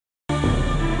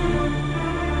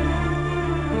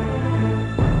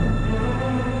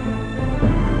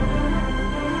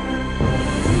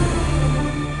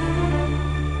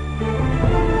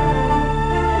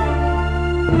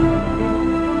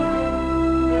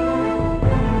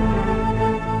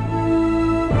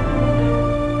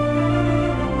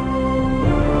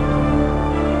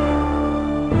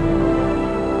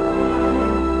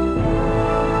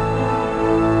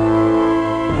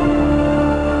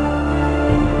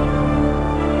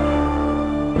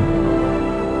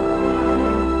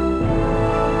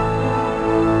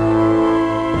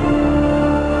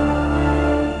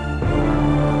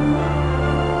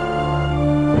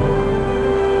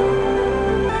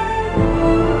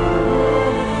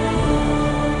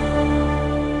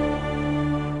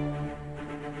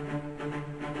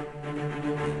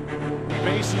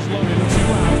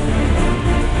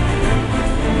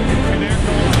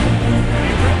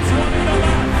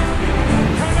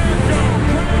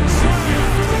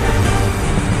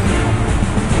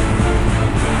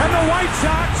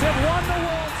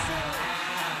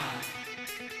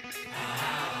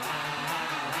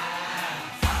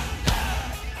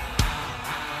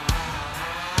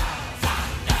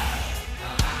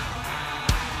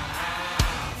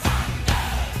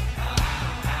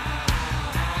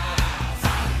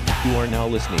are now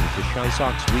listening to Shy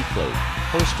Sox Weekly,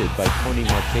 hosted by Tony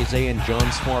Marchese and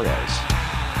John Suarez.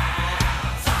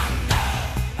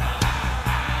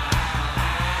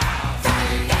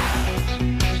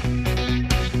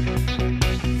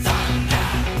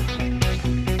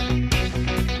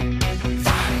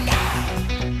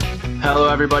 Hello,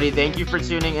 everybody. Thank you for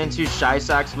tuning into Shy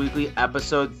Sox Weekly,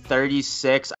 episode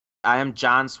 36. I am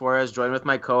John Suarez, joined with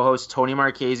my co-hosts Tony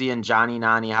Marchese and Johnny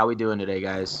Nani. How we doing today,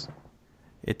 guys?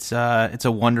 It's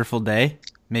a wonderful day.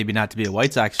 Maybe not to be a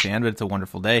White Sox fan, but it's a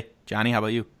wonderful day. Johnny, how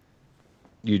about you?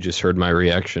 You just heard my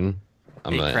reaction.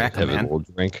 I'm Hey, crack 'em, having man. a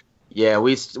little drink. Yeah,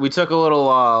 we took a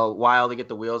little while to get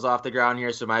the wheels off the ground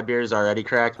here, so my beer is already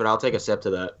cracked, but I'll take a sip to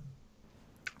that.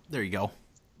 There you go.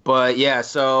 But yeah,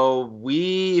 so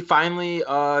we finally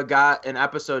got an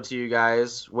episode to you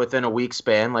guys within a week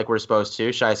span, like we're supposed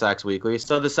to, Shy Sox Weekly.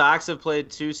 So the Sox have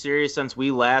played 2 series since we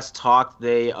last talked.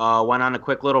 They went on a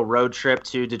quick little road trip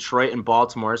to Detroit and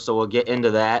Baltimore, so we'll get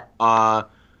into that.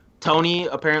 Tony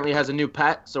apparently has a new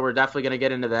pet, so we're definitely going to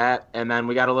get into that. And then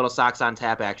we got a little Sox on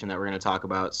Tap action that we're going to talk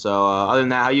about. So other than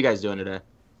that, how you guys doing today?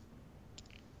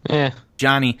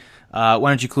 Johnny, why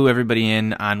don't you clue everybody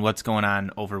in on what's going on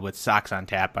over with Sox on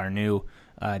Tap, our new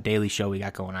daily show we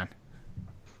got going on?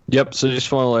 Yep, so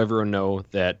just want to let everyone know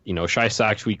that, Shy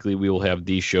Sox Weekly, we will have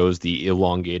these shows, the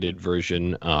elongated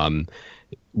version,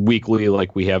 weekly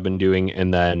like we have been doing.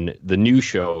 And then the new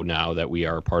show now that we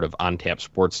are part of On Tap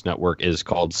Sports Network is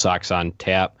called Sox on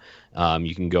Tap.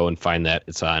 You can go and find that.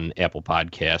 It's on Apple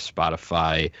Podcasts,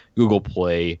 Spotify, Google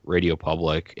Play, Radio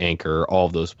Public, Anchor, all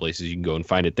of those places. You can go and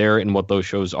find it there. And what those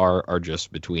shows are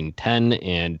just between 10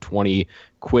 and 20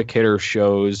 quick hitter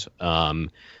shows.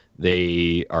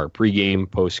 They are pregame,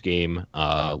 postgame,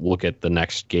 look at the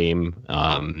next game.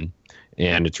 And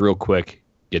it's real quick,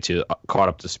 gets you caught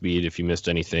up to speed if you missed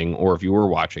anything. Or if you were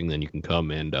watching, then you can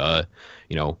come and,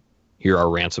 hear our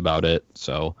rants about it.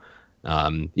 So,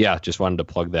 just wanted to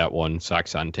plug that one.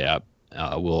 Sox on Tap.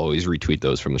 We'll always retweet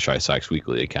those from the Shy Sox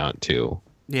Weekly account too.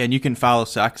 Yeah, and you can follow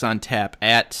Sox on Tap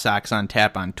at Sox on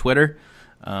Tap on Twitter.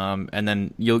 And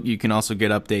then you can also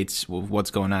get updates with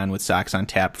what's going on with Sox on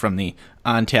Tap from the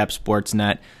On Tap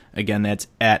Sportsnet. Again, that's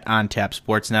at On Tap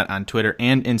Sportsnet on Twitter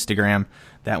and Instagram.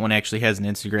 That one actually has an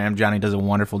Instagram. Johnny does a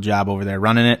wonderful job over there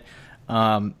running it.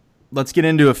 Let's get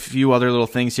into a few other little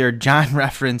things here. John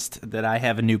referenced that I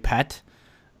have a new pet.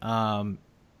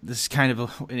 This is kind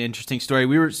of an interesting story.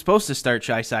 We were supposed to start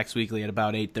Shy Sox Weekly at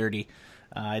about 8:30.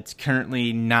 It's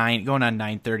currently 9, going on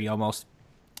 9:30 almost.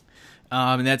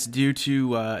 And that's due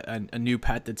to a new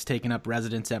pet that's taken up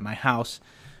residence at my house.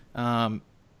 Probably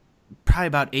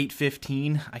about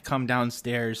 8:15, I come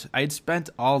downstairs. I had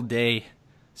spent all day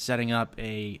setting up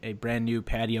a brand new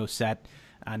patio set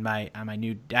on my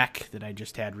new deck that I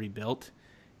just had rebuilt.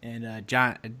 And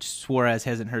John Suarez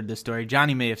hasn't heard this story.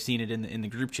 Johnny may have seen it in the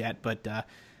group chat, but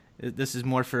this is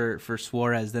more for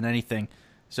Suarez than anything.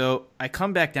 So I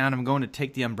come back down. I'm going to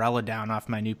take the umbrella down off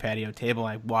my new patio table.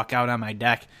 I walk out on my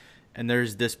deck, and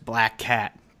there's this black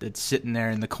cat that's sitting there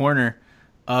in the corner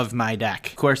of my deck.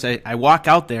 Of course, I walk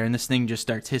out there, and this thing just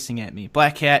starts hissing at me.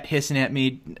 Black cat hissing at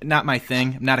me, not my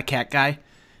thing. I'm not a cat guy.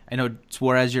 I know,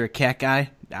 Suarez, you're a cat guy.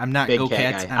 I'm not Big go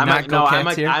cat cats. guy. I'm not go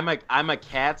cats here. I'm a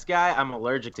cats guy. I'm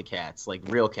allergic to cats, like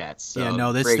real cats. So Yeah,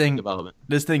 no, this great development.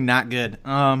 thing not good.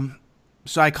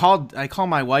 So I called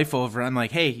my wife over. I'm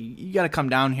like, hey, you got to come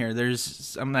down here. There's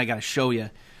something I got to show you.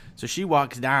 So she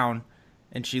walks down,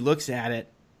 and she looks at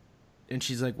it, and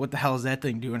she's like, what the hell is that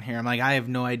thing doing here? I'm like, I have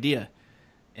no idea.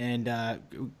 And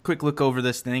quick look over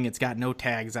this thing. It's got no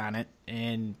tags on it.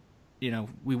 And,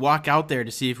 we walk out there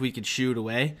to see if we could shoo it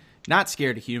away. Not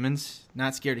scared of humans.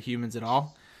 Not scared of humans at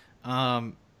all.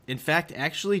 In fact,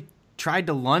 actually tried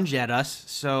to lunge at us,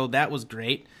 so that was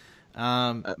great.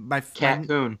 My Cat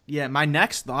coon. Yeah, my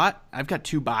next thought, I've got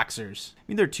 2 boxers. I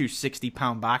mean, they're 2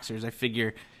 60-pound boxers. I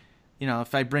figure,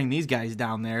 if I bring these guys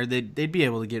down there, they'd be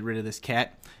able to get rid of this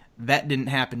cat. That didn't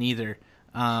happen either.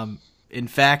 In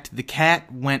fact, the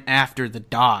cat went after the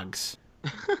dogs.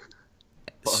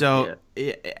 So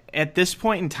at this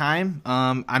point in time,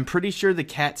 I'm pretty sure the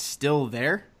cat's still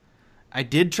there. I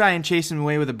did try and chase him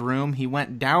away with a broom. He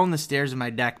went down the stairs of my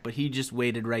deck, but he just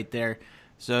waited right there.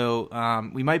 So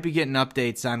we might be getting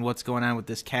updates on what's going on with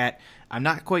this cat. I'm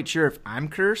not quite sure if I'm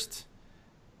cursed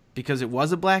because it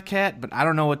was a black cat, but I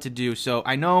don't know what to do. So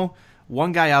I know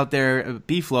one guy out there,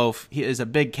 Beefloaf, he is a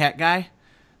big cat guy.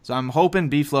 So I'm hoping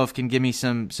Beefloaf can give me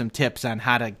some tips on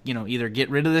how to, either get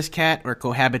rid of this cat or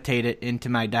cohabitate it into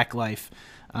my deck life.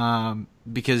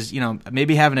 Because,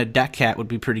 maybe having a deck cat would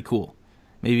be pretty cool.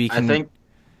 Maybe you can. I think.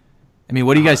 I mean,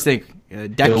 what do you guys think?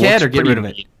 Deck cat or get rid of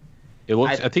it? It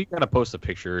looks. I think you gotta post a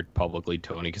picture publicly,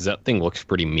 Tony, because that thing looks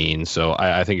pretty mean. So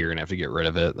I think you're gonna have to get rid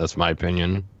of it. That's my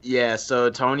opinion. Yeah. So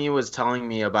Tony was telling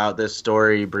me about this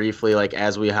story briefly, like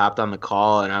as we hopped on the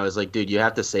call, and I was like, "Dude, you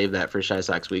have to save that for Shy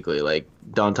Sox Weekly. Like,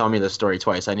 don't tell me this story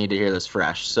twice. I need to hear this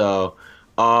fresh." So,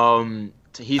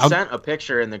 he sent a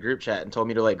picture in the group chat and told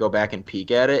me to like go back and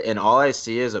peek at it, and all I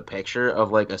see is a picture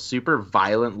of like a super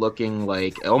violent looking,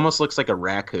 like it almost looks like a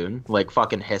raccoon, like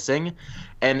fucking hissing,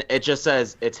 and it just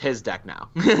says it's his deck now.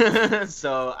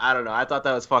 So I don't know. I thought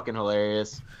that was fucking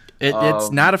hilarious.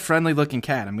 It's not a friendly looking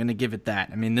cat. I'm gonna give it that.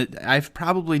 I mean, I've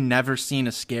probably never seen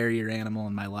a scarier animal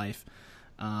in my life.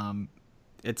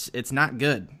 It's not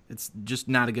good. It's just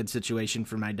not a good situation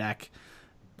for my deck.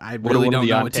 I really don't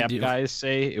know what to do. Guys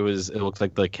say it looks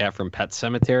like the cat from Pet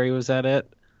Sematary. Was that it?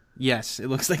 Yes, it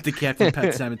looks like the cat from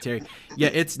Pet Sematary. Yeah,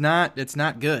 it's not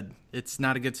good. It's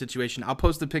not a good situation. I'll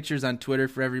post the pictures on Twitter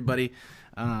for everybody.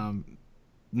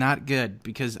 Not good,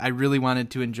 because I really wanted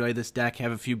to enjoy this deck,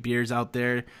 have a few beers out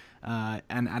there,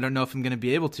 and I don't know if I'm going to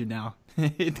be able to now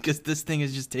because this thing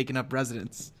is just taking up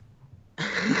residence. All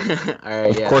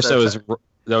right, of course,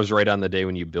 that was right on the day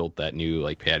when you built that new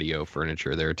like patio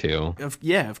furniture there too.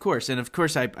 Yeah, of course. And of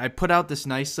course I put out this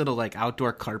nice little like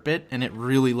outdoor carpet, and it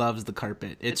really loves the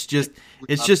carpet. It's just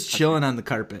chilling on the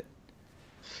carpet.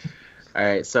 All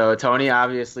right, so Tony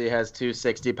obviously has two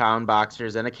 60-pound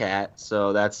boxers and a cat,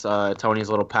 so that's Tony's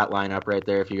little pet lineup right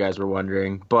there, if you guys were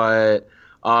wondering. But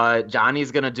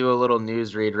Johnny's gonna do a little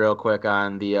news read real quick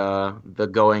on the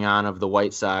going on of the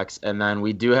White Sox, and then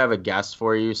we do have a guest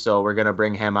for you, so we're gonna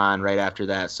bring him on right after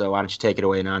that. So why don't you take it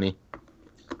away, Nani?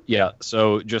 Yeah,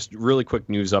 so just really quick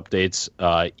news updates.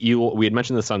 We had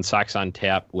mentioned this on Sox on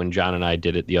Tap when John and I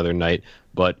did it the other night,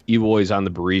 but Eloy's on the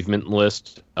bereavement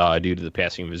list due to the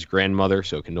passing of his grandmother,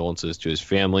 so condolences to his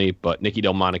family. But Nicky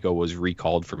Delmonico was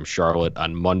recalled from Charlotte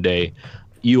on Monday.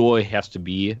 Eloy has to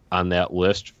be on that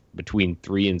list between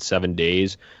 3 and 7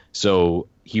 days, so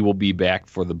he will be back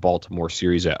for the Baltimore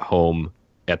series at home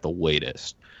at the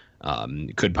latest.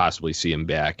 Could possibly see him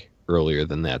back earlier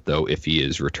than that, though, if he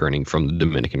is returning from the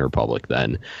Dominican Republic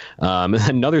then.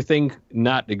 Another thing,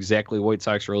 not exactly White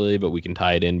Sox related, but we can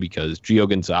tie it in because Gio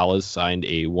Gonzalez signed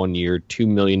a 1-year, $2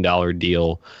 million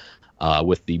deal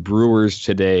with the Brewers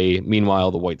today.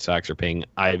 Meanwhile, the White Sox are paying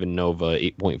Ivan Nova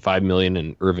 $8.5 million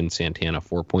and Irvin Santana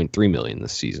 $4.3 million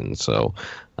this season. So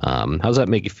how's that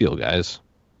make you feel, guys?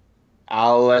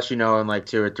 I'll let you know in like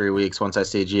 2 or 3 weeks once I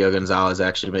see Gio Gonzalez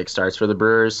actually make starts for the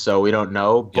Brewers. So we don't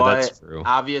know, but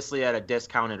obviously at a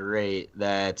discounted rate,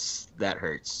 that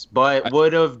hurts. But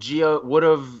would have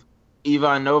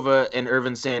Ivan Nova and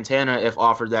Irvin Santana, if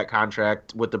offered that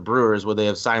contract with the Brewers, would they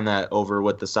have signed that over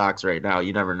with the Sox right now?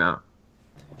 You never know.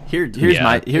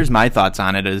 Here's my thoughts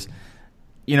on it is,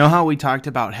 you know how we talked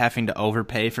about having to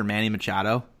overpay for Manny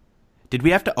Machado? Did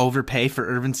we have to overpay for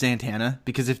Irvin Santana?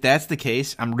 Because if that's the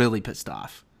case, I'm really pissed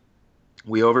off.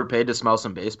 We overpaid to smell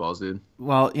some baseballs, dude.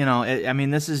 Well,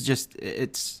 this is just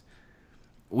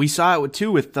we saw it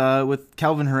too with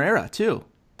Kelvin Herrera too.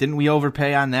 Didn't we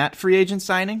overpay on that free agent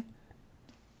signing?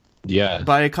 Yeah,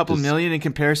 by a couple million in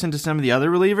comparison to some of the other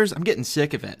relievers. I'm getting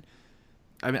sick of it.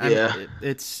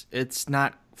 It's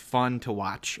not fun to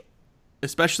watch,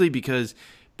 especially because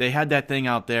they had that thing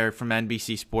out there from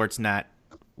NBC Sportsnet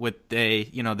with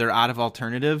they're out of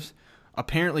alternatives.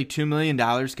 Apparently $2 million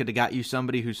could have got you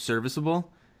somebody who's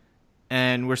serviceable,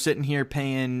 and we're sitting here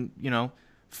paying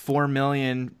 $4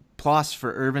 million plus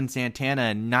for Irvin Santana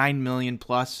and $9 million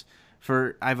plus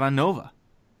for Ivan Nova.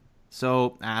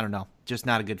 So I don't know, just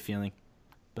not a good feeling.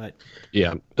 But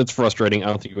yeah, it's frustrating. I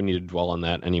don't think we need to dwell on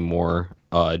that anymore.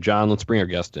 John, let's bring our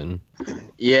guest in.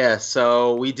 Yeah,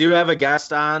 so we do have a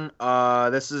guest on.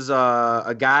 This is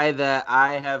a guy that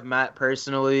I have met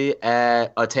personally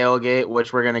at a tailgate,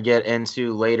 which we're going to get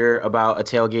into later about a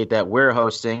tailgate that we're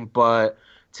hosting. But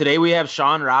today we have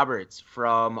Sean Roberts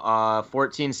from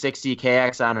 1460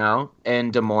 KXNO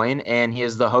in Des Moines, and he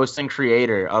is the host and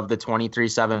creator of the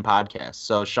 23/7 podcast.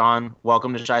 So, Sean,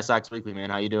 welcome to Shy Sox Weekly, man.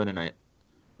 How you doing tonight?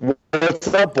 What's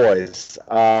up, boys?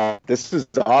 This is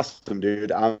awesome,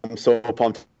 dude. I'm so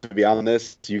pumped to be on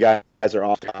this. You guys are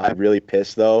awesome. I'm really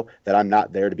pissed, though, that I'm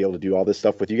not there to be able to do all this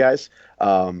stuff with you guys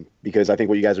because I think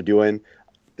what you guys are doing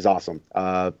is awesome.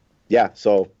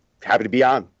 So happy to be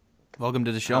on. Welcome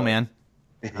to the show, man.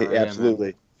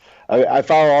 Absolutely. I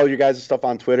follow all your guys' stuff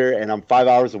on Twitter, and I'm 5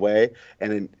 hours away.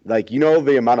 And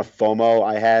the amount of FOMO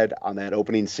I had on that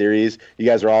opening series. You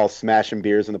guys are all smashing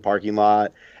beers in the parking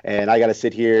lot, and I got to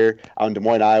sit here out in Des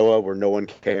Moines, Iowa, where no one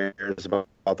cares about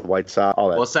the White Sox. All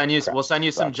that. We'll send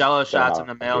you some Jello shots in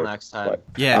the mail next time.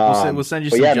 We'll send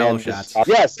you some Jello shots.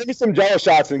 Send me some Jello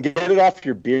shots and get it off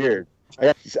your beard.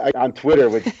 on Twitter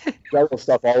with several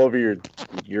stuff all over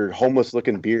your homeless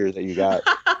looking beard that you got.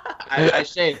 I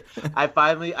shaved.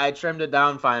 I trimmed it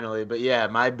down finally, but yeah,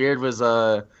 my beard was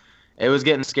it was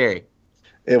getting scary.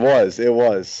 It was.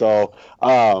 So,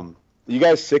 you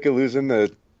guys sick of losing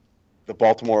the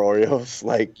Baltimore Orioles?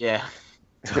 Like, yeah,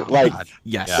 like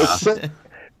yes,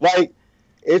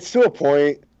 it's to a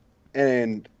point,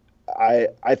 and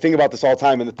I think about this all the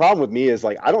time, and the problem with me is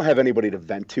like I don't have anybody to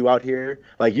vent to out here.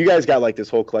 Like you guys got like this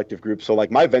whole collective group, so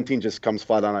like my venting just comes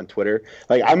flat on Twitter.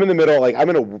 Like I'm in the middle, like I'm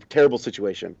in a terrible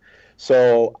situation.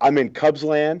 So I'm in Cubs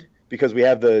land because we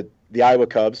have the Iowa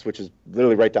Cubs, which is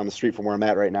literally right down the street from where I'm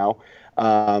at right now.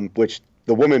 Which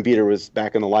the woman beater was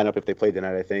back in the lineup if they played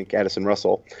tonight, I think, Addison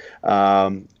Russell.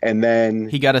 And then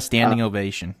he got a standing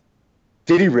ovation.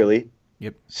 Did he really?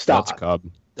 Yep. Stop. That's Cub.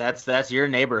 That's your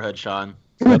neighborhood, Sean.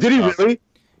 Did he really?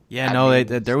 Yeah, no,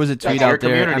 there was a tweet out there.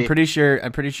 Community.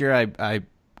 I'm pretty sure I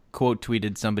quote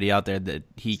tweeted somebody out there that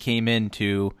he came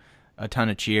into a ton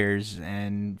of cheers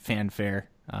and fanfare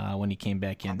when he came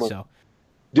back in. So,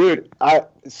 dude,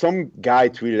 some guy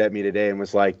tweeted at me today and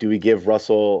was like, "Do we give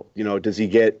Russell? Does he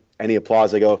get any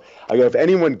applause?" I go, if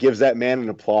anyone gives that man an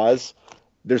applause,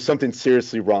 there's something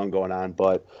seriously wrong going on.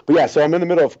 But yeah, so I'm in the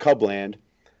middle of Cub land.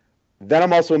 Then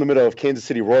I'm also in the middle of Kansas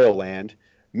City Royal land,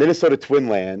 Minnesota Twin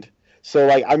land. So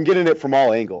like I'm getting it from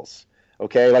all angles.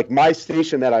 Okay, like my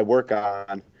station that I work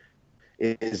on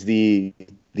is we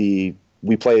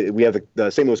have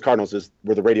the St. Louis Cardinals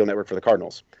we're the radio network for the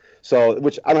Cardinals. So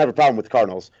which I don't have a problem with the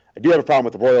Cardinals. I do have a problem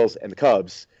with the Royals and the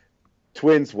Cubs.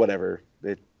 Twins, whatever.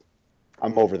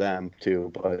 I'm over them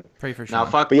too, but pray for Sean. Now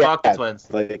fuck the Twins.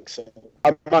 Like so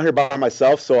I'm out here by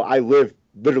myself, so I live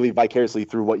literally vicariously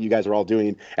through what you guys are all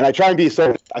doing, and I try and be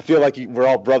I feel like we're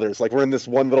all brothers, like we're in this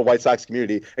one little White Sox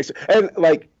community. And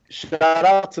like shout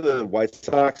out to the White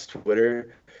Sox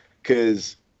Twitter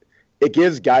because it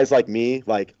gives guys like me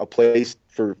like a place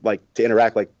for like to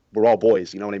interact. Like we're all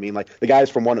boys, you know what I mean? Like the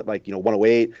guys from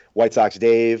 108, White Sox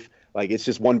Dave. Like it's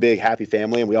just one big happy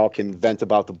family, and we all can vent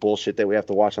about the bullshit that we have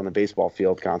to watch on the baseball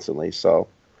field constantly. So.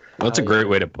 That's a great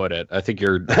way to put it. I think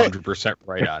you're 100%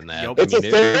 right on that.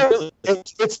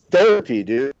 It's therapy,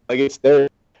 dude. Like it's there.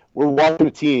 We're watching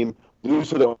a team lose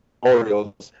to the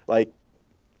Orioles. Like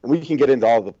we can get into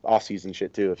all the off-season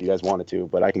shit too if you guys wanted to,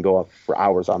 but I can go off for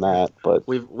hours on that. But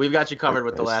we've got you covered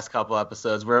with the last couple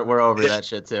episodes. We're over that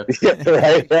shit too. Yeah,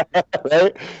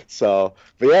 right. So,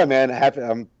 but yeah, man,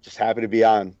 I'm just happy to be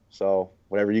on. So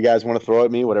whatever you guys want to throw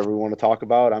at me, whatever we want to talk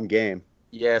about, I'm game.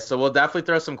 Yeah, so we'll definitely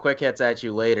throw some quick hits at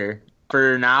you later.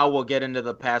 For now, we'll get into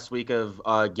the past week of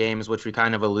games, which we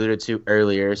kind of alluded to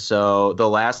earlier. So the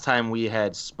last time we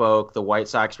had spoke, the White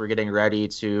Sox were getting ready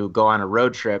to go on a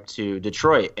road trip to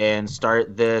Detroit and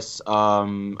start this.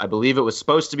 I believe it was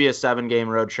supposed to be a 7-game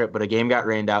road trip, but a game got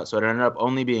rained out, so it ended up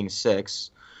only being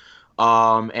 6.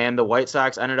 And the White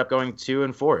Sox ended up going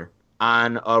 2-4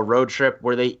 on a road trip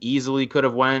where they easily could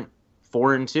have went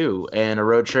 4-2, and a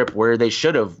road trip where they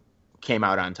should have came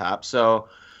out on top. So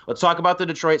let's talk about the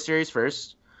Detroit series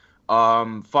first.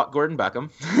 Fuck Gordon Beckham.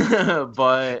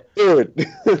 But dude,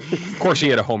 of course he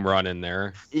had a home run in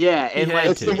there. Yeah, and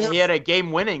he had a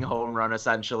game-winning home run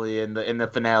essentially in the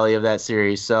finale of that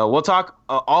series. So we'll talk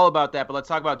all about that, but let's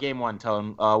talk about Game 1,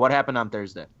 Tone. What happened on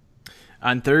Thursday?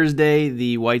 On Thursday,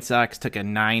 the White Sox took a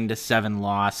 9-7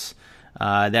 loss.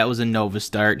 That was a Nova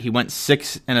start. He went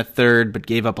 6 1/3, but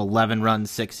gave up 11 runs,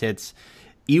 6 hits.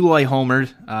 Eloy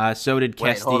homered. So did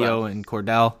Castillo and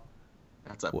Cordell.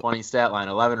 That's a funny stat line.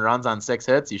 11 runs on 6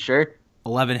 hits. You sure?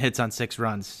 11 hits on 6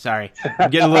 runs. Sorry, I'm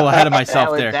getting a little ahead of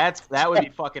myself there. That would be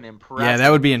fucking impressive. Yeah,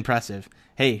 that would be impressive.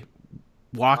 Hey,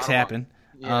 walks happen.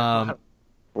 Yeah.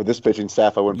 With this pitching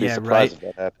staff, I wouldn't be surprised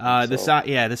if that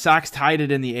happened. The Sox tied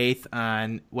it in the 8th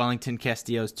on Wellington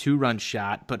Castillo's 2-run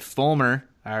shot, but Fulmer,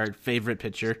 our favorite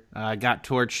pitcher, got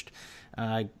torched,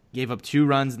 gave up 2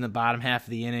 runs in the bottom half of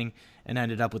the inning, and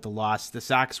ended up with a loss. The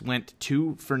Sox went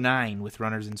 2 for 9 with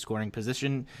runners in scoring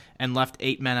position and left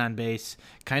 8 men on base.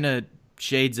 Kind of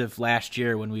shades of last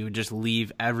year when we would just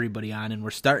leave everybody on, and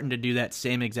we're starting to do that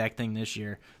same exact thing this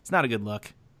year. It's not a good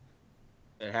look.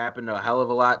 It happened a hell of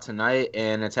a lot tonight,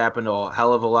 and it's happened a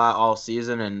hell of a lot all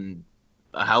season, and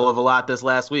a hell of a lot this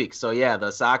last week. So, yeah, the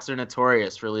Sox are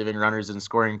notorious for leaving runners in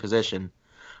scoring position.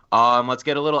 Let's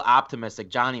get a little optimistic.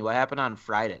 Johnny, what happened on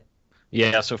Friday?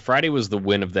 Yeah, so Friday was the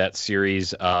win of that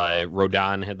series.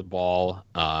 Rodon had the ball.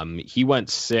 He went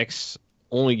 6,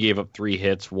 only gave up 3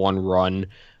 hits, 1 run.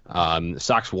 The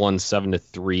Sox won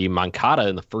 7-3. Moncada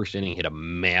in the first inning hit a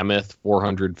mammoth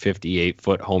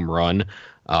 458-foot home run.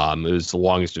 It was the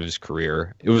longest of his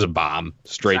career. It was a bomb,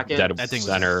 straight dead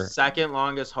center. Second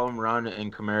longest home run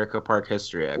in Comerica Park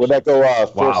history. Actually. Would that go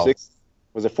 460?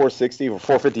 Was it 460 or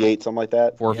 458, something like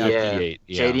that? 458.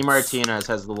 Yeah. JD Martinez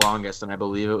has the longest, and I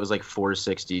believe it was like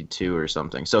 462 or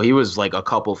something. So he was like a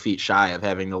couple feet shy of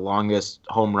having the longest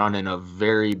home run in a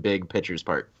very big pitcher's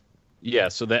park. Yeah,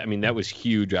 so that was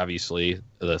huge. Obviously,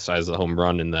 the size of the home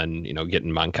run, and then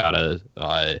getting Moncada,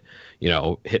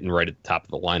 hitting right at the top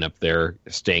of the lineup there,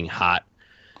 staying hot.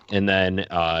 And then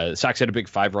Sox had a big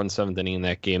 5-run seventh inning in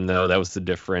that game, though. That was the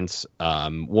difference.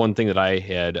 One thing that I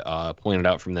had pointed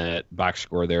out from that box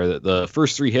score there, that the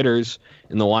first 3 hitters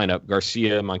in the lineup,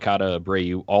 Garcia, Moncada,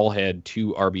 Abreu, all had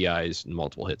 2 RBIs and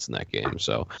multiple hits in that game.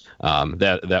 So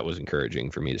that was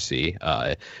encouraging for me to see.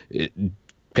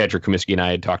 Patrick Comiskey and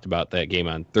I had talked about that game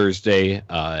on Thursday.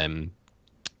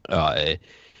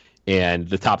 And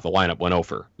the top of the lineup went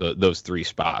over those 3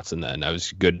 spots, and then it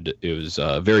was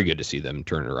very good to see them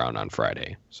turn it around on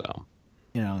Friday. So,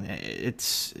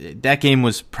 that game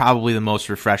was probably the most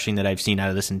refreshing that I've seen out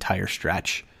of this entire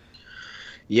stretch.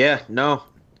 Yeah, no,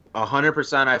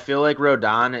 100%. I feel like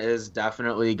Rodon is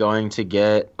definitely going to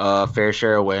get a fair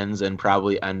share of wins and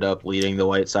probably end up leading the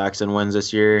White Sox in wins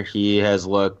this year. He has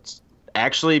looked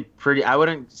actually pretty, I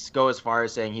wouldn't go as far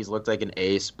as saying he's looked like an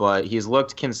ace, but he's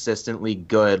looked consistently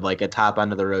good, like a top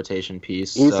end of the rotation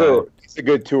piece. He's a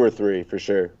good 2 or 3 for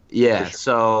sure. Yeah, for sure.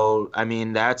 So I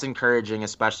mean that's encouraging,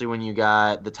 especially when you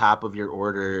got the top of your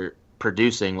order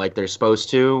producing like they're supposed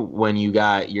to when you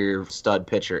got your stud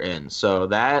pitcher in. So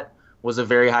that was a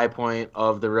very high point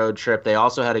of the road trip. They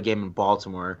also had a game in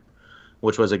Baltimore,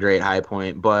 which was a great high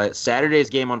point. But Saturday's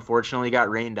game unfortunately got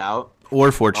rained out. Or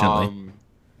fortunately.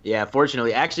 Yeah,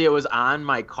 fortunately. Actually, it was on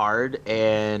my card,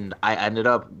 and I ended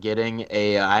up getting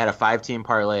I had a 5-team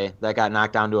parlay that got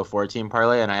knocked down to a 4-team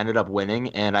parlay, and I ended up winning,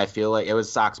 and I feel like it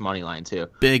was Sox money line, too.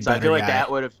 So I feel like that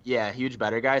would have, huge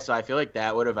better guy, so I feel like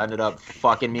that would have ended up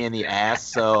fucking me in the ass,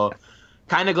 so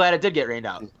kind of glad it did get rained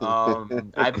out.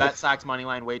 I bet Sox money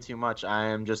line way too much. I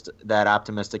am just that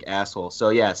optimistic asshole. So,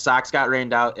 yeah, Sox got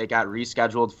rained out. It got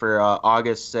rescheduled for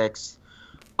August 6th,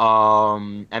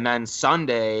 and then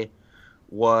Sunday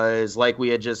was, like we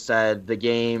had just said, the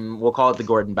game, we'll call it the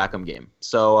Gordon Beckham game.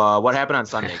 So what happened on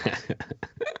Sunday?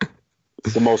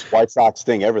 It's the most White Sox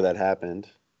thing ever that happened.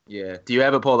 Yeah. Do you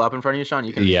have it pulled up in front of you, Sean?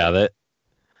 You can. Yeah, that.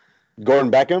 Gordon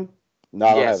Beckham? No,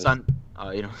 I don't have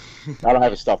it. I don't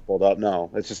have his stuff pulled up. No,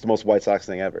 it's just the most White Sox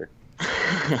thing ever.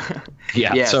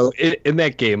 Yeah. So in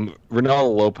that game,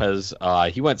 Ronaldo Lopez,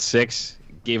 he went 6.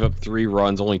 Gave up 3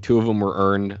 runs. Only 2 of them were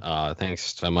earned,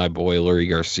 thanks to my boy Lurie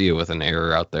Garcia with an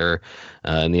error out there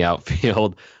in the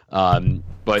outfield.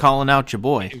 But calling out your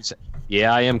boy.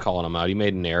 Yeah, I am calling him out. He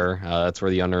made an error. That's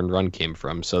where the unearned run came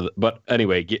from. So, but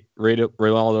anyway,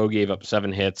 Ronaldo gave up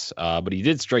 7 hits, but he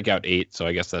did strike out 8. So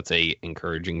I guess that's a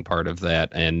encouraging part of that,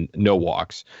 and no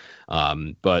walks.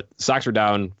 But Sox were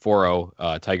down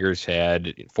 4-0. Tigers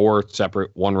had 4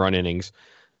 separate 1-run innings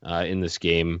in this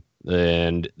game.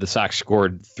 And the Sox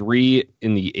scored 3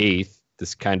 in the 8th.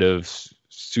 This kind of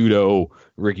pseudo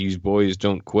Ricky's boys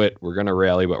don't quit. We're going to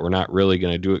rally, but we're not really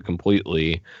going to do it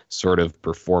completely sort of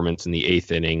performance in the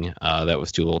 8th inning. That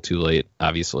was too little too late,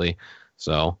 obviously.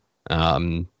 So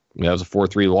that was a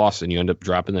 4-3 loss, and you end up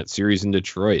dropping that series in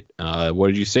Detroit. What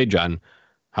did you say, John?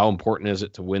 How important is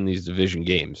it to win these division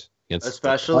games?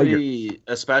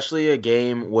 Especially a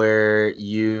game where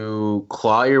you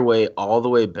claw your way all the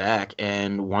way back,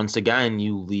 and once again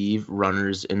you leave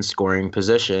runners in scoring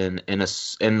position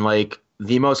in like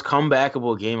the most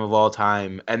comebackable game of all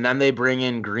time, and then they bring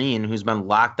in Green, who's been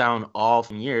locked down all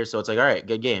years. So it's like, all right,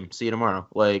 good game. See you tomorrow.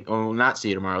 Like, not see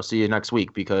you tomorrow. See you next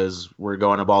week because we're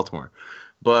going to Baltimore.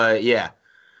 But yeah.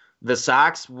 The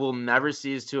Sox will never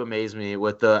cease to amaze me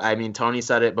with Tony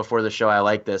said it before the show. I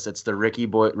like this. It's the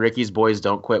Ricky's boys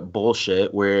don't quit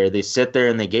bullshit, where they sit there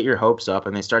and they get your hopes up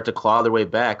and they start to claw their way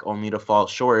back only to fall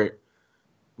short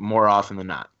more often than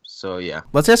not. So, yeah.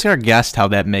 Let's ask our guest how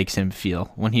that makes him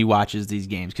feel when he watches these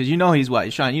games. Because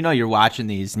Sean, you're watching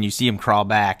these and you see him crawl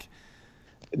back.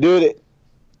 Dude,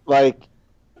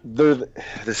 they're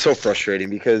so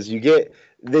frustrating because you get –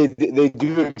 they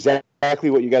do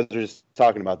exactly what you guys are just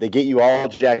talking about. They get you all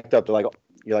jacked up.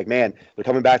 You're like, man, they're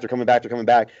coming back.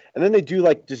 And then they do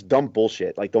like just dumb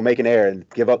bullshit. Like they'll make an error and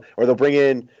give up, or they'll bring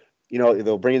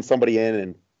in somebody in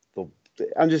and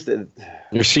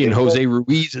you're seeing Jose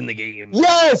Ruiz in the game.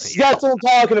 Yes, that's what I'm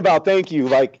talking about. Thank you.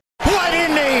 Like, what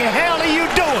in the hell are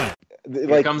you doing?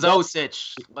 Here comes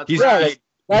Osich.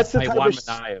 That's the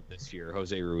type of this year,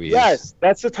 Jose Ruiz. Yes,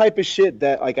 that's the type of shit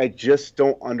that I just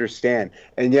don't understand.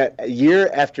 And yet,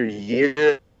 year after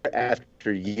year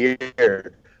after year,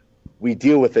 we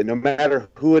deal with it no matter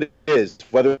who it is,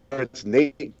 whether it's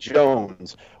Nate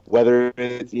Jones, whether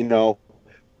it's,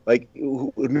 like,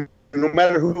 no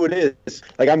matter who it is.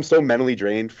 Like, I'm so mentally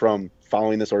drained from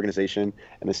following this organization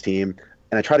and this team,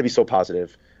 and I try to be so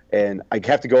positive. And I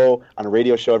have to go on a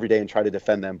radio show every day and try to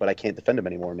defend them, but I can't defend them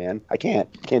anymore, man. I can't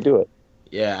do it.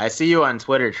 Yeah, I see you on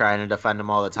Twitter trying to defend them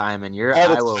all the time, and your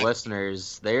Iowa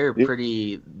listeners, they're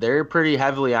pretty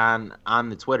heavily on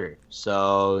the Twitter.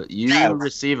 So you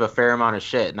receive a fair amount of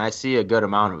shit, and I see a good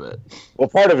amount of it. Well,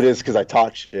 part of it is because I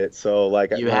talk shit, so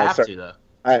like you have to though.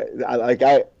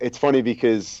 It's funny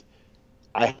because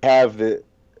I have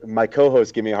my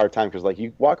co-hosts give me a hard time because like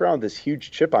you walk around with this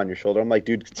huge chip on your shoulder. I'm like,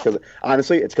 dude, it's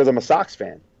because I'm a Sox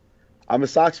fan. I'm a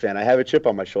Sox fan. I have a chip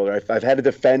on my shoulder. I've had to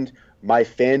defend my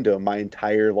fandom my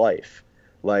entire life,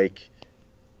 like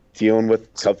dealing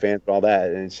with Cub fans and all that.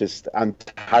 And it's just, I'm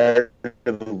tired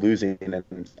of losing.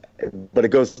 But it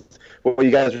goes, what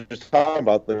you guys were just talking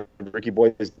about, the Ricky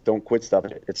Boys don't quit stuff.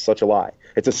 It's such a lie.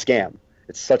 It's a scam.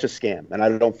 It's such a scam. And I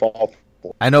don't fall for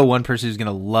it. I know one person who's going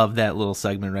to love that little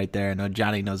segment right there. I know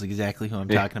Johnny knows exactly who I'm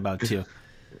talking about too.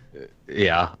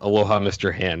 Yeah, aloha,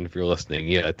 Mr. Hand, if you're listening.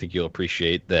 Yeah, I think you'll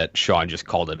appreciate that Sean just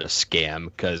called it a scam,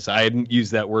 because I hadn't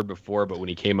used that word before, but when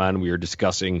he came on, we were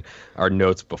discussing our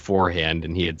notes beforehand,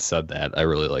 and he had said that. I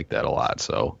really like that a lot,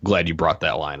 so glad you brought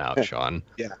that line out, Sean.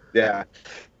 Yeah.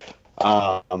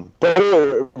 But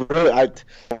really, I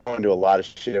want to do a lot of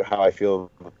shit of how I feel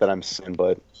that I'm saying,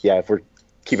 but yeah, if we're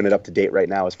keeping it up to date right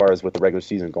now as far as with the regular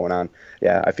season going on,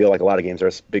 yeah, I feel like a lot of games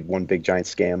are one big giant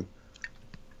scam.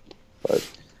 But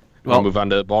we'll move on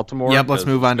to Baltimore. Yep, let's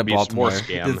move on to Baltimore. Let's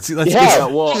move on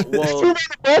to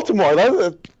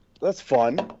Baltimore. That's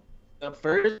fun. The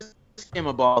first game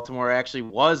of Baltimore actually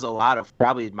was a lot of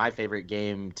probably my favorite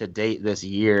game to date this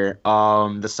year.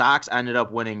 The Sox ended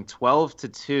up winning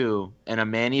 12-2 in a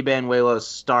Manny Banuelos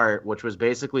start, which was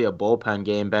basically a bullpen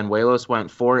game. Banuelos went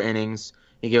 4 innings.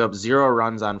 He gave up 0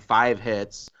 runs on 5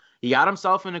 hits. He got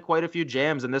himself into quite a few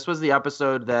jams, and this was the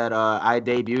episode that I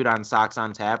debuted on Sox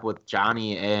on Tap with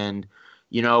Johnny, and,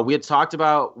 we had talked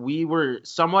about, we were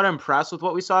somewhat impressed with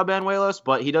what we saw Banuelos,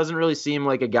 but he doesn't really seem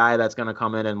like a guy that's going to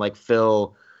come in and, like,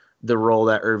 fill the role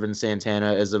that Irvin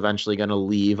Santana is eventually going to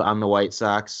leave on the White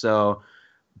Sox. So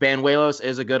Banuelos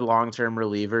is a good long-term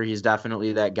reliever. He's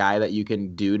definitely that guy that you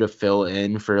can do to fill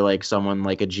in for, like, someone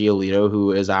like a Giolito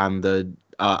who is on the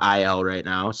IL right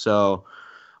now. So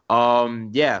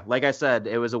yeah, like I said,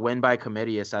 it was a win by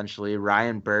committee, essentially.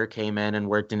 Ryan Burr came in and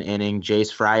worked an inning.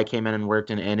 Jace Fry came in and worked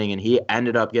an inning, and he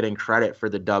ended up getting credit for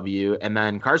the W. And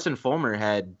then Carson Fulmer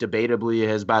had debatably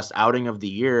his best outing of the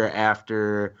year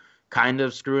after kind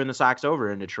of screwing the Sox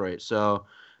over in Detroit. So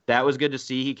that was good to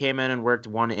see. He came in and worked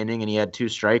 1 inning, and he had 2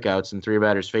 strikeouts and 3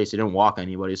 batters faced. He didn't walk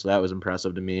anybody, so that was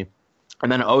impressive to me.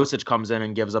 And then Osich comes in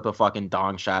and gives up a fucking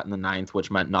dong shot in the 9th,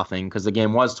 which meant nothing because the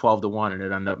game was 12-1 and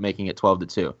it ended up making it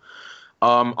 12-2.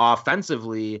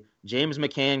 Offensively, James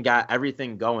McCann got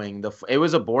everything going. It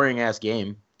was a boring ass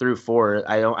game through 4.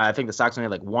 I think the Sox only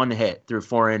had like 1 hit through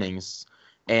 4 innings,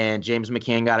 and James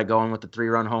McCann got it going with the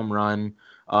 3-run home run.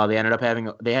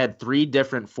 They had 3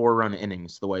 different 4-run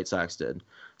innings. The White Sox did,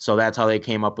 so that's how they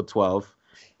came up with 12.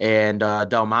 And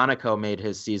Delmonico made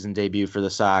his season debut for the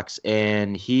Sox,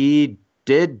 and he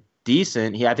did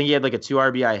decent. I think he had like a 2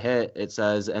 RBI hit, it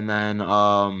says, and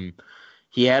then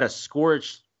he had a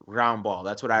scorched ground ball.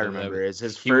 That's what I remember. Is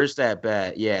his first at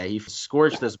bat. Yeah, he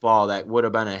scorched this ball that would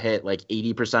have been a hit like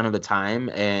 80% of the time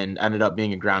and ended up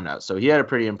being a ground out. So he had a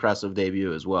pretty impressive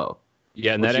debut as well.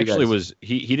 Yeah, and that actually was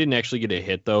he didn't actually get a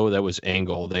hit though. That was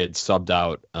Engel. They had subbed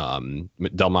out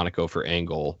Delmonico for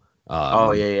Engel.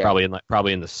 Yeah. Probably in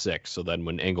the 6th. So then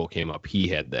when Engel came up, he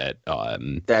had that.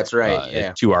 That's right.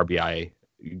 Yeah, 2 RBI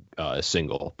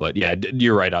single. But yeah,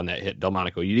 you're right on that hit.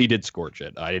 Delmonico, he did scorch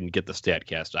it. I didn't get the stat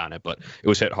cast on it, but it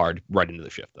was hit hard right into the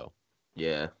shift though.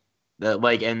 Yeah,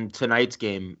 and tonight's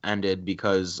game ended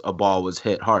because a ball was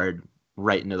hit hard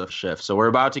right into the shift. So we're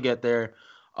about to get there.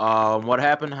 What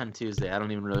happened on Tuesday? I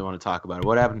don't even really want to talk about it.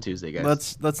 What happened Tuesday,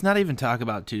 guys? Let's not even talk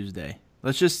about Tuesday.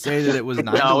 Let's just say that it was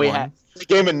 9-1. It's a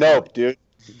game of nope, dude.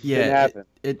 Yeah,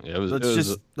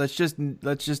 let's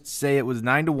just say it was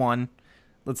 9-1.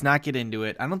 Let's not get into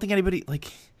it. I don't think anybody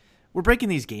we're breaking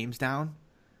these games down.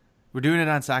 We're doing it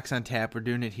on Sox on Tap. We're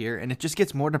doing it here, and it just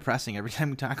gets more depressing every time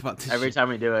we talk about this. Every time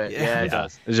we do it, yeah, it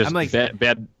does. It's just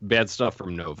bad stuff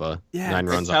from Nova. Yeah, 9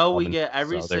 runs until we get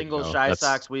every single Shy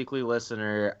Sox Weekly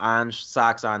listener on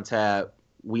Sox on Tap.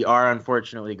 We are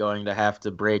unfortunately going to have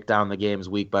to break down the games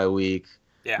week by week.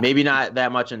 Yeah. Maybe not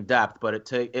that much in depth, but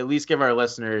to at least give our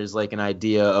listeners like an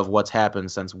idea of what's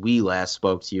happened since we last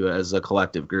spoke to you as a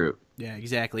collective group. Yeah,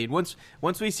 exactly. And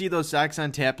once we see those Sox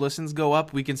on Tap listens go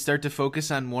up, we can start to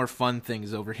focus on more fun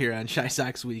things over here on Shy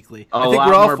Sox Weekly. I think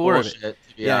we're all for it.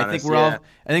 Yeah, I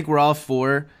think we're all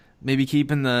for maybe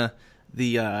keeping the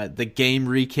game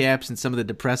recaps and some of the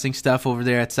depressing stuff over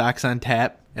there at Sox on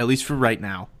Tap, at least for right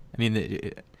now. I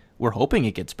mean, we're hoping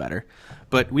it gets better,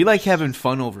 but we like having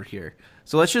fun over here.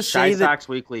 So let's just say Shy Sox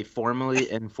Weekly,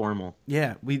 formally informal.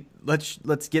 Yeah,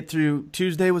 let's get through.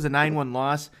 Tuesday was a 9-1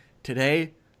 loss.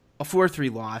 Today, a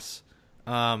 4-3 loss.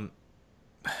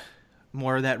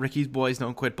 More of that Ricky's boys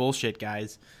don't quit bullshit,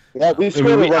 guys. Yeah,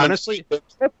 honestly.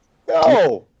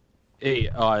 No.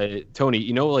 Hey, Tony,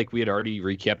 we had already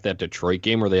recapped that Detroit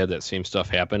game where they had that same stuff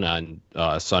happen on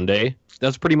Sunday.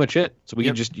 That's pretty much it. So we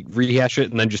could just rehash it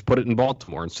and then just put it in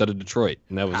Baltimore instead of Detroit,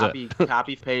 and that was it.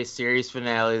 Copy paste series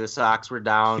finale. The Sox were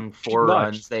down 4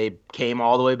 runs. They came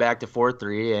all the way back to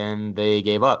 4-3, and they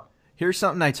gave up. Here's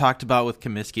something I talked about with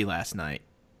Comiskey last night: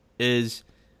 is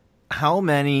how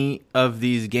many of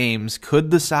these games could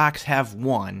the Sox have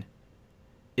won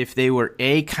if they were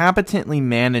A, competently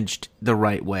managed the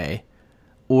right way,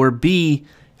 or B,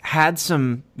 had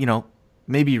some,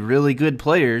 maybe really good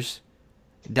players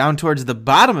down towards the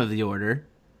bottom of the order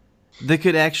that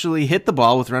could actually hit the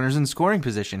ball with runners in scoring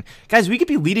position. Guys, we could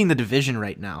be leading the division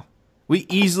right now. We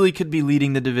easily could be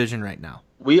leading the division right now.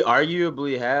 We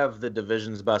arguably have the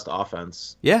division's best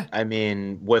offense. Yeah. I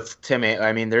mean, with Tim,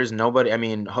 there's nobody.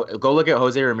 Go look at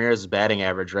Jose Ramirez's batting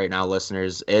average right now,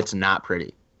 listeners. It's not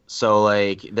pretty.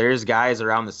 So, there's guys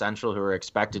around the Central who are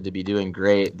expected to be doing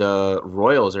great. The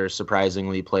Royals are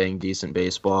surprisingly playing decent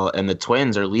baseball, and the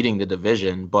Twins are leading the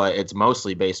division, but it's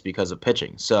mostly based because of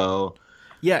pitching. So,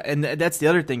 yeah, and that's the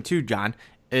other thing too, John,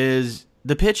 is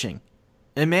the pitching.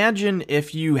 Imagine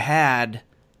if you had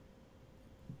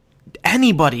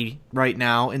anybody right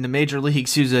now in the major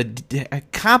leagues who's a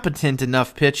competent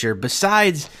enough pitcher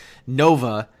besides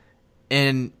Nova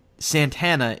and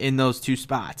Santana in those two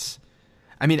spots.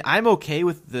 I mean, I'm okay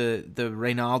with the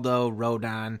Reynaldo,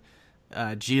 Rodon,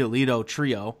 Giolito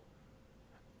trio,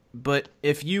 but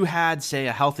if you had, say,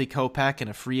 a healthy Kopech and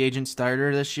a free agent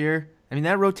starter this year, I mean,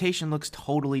 that rotation looks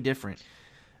totally different.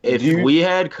 If we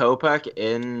had Kopech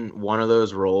in one of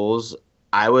those roles,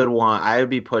 I would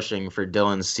be pushing for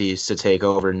Dylan Cease to take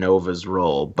over Nova's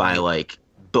role by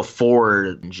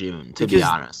before June, be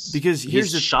honest. Because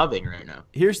he's shoving right now.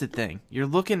 Here's the thing. You're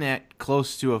looking at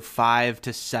close to a 5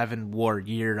 to 7 WAR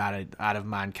year out of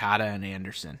Moncada and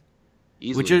Anderson.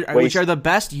 Easily. Which are the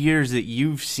best years that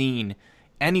you've seen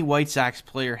any White Sox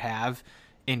player have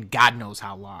in God knows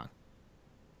how long.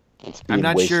 I'm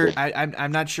not sure.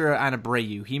 I'm not sure on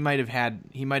Abreu. He might have had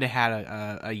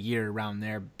a year around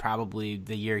there, probably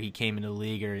the year he came into the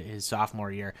league or his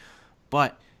sophomore year.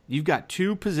 But you've got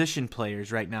two position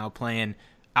players right now playing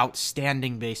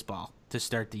outstanding baseball to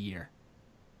start the year,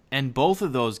 and both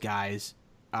of those guys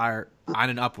are on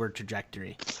an upward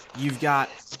trajectory. You've got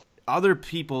other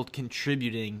people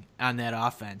contributing on that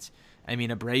offense. I mean,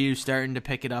 Abreu's starting to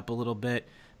pick it up a little bit.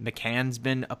 McCann's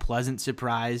been a pleasant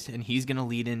surprise, and he's going to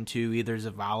lead into either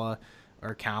Zavala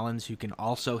or Collins, who can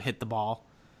also hit the ball.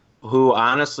 Who,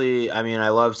 honestly, I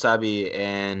love Sebi,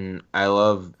 and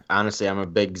I'm a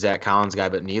big Zach Collins guy,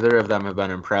 but neither of them have been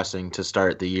impressing to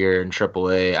start the year in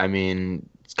AAA. I mean,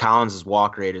 Collins'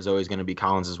 walk rate is always going to be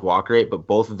Collins' walk rate, but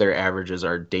both of their averages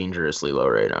are dangerously low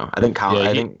right now. I think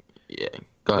Collins,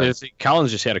 Go ahead. Collins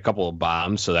just had a couple of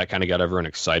bombs, so that kind of got everyone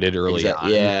excited early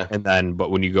on. Yeah. And then, but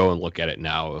when you go and look at it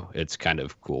now, it's kind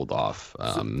of cooled off.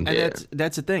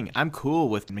 That's the thing. I'm cool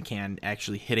with McCann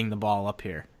actually hitting the ball up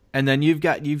here. And then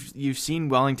you've seen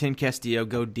Wellington Castillo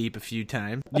go deep a few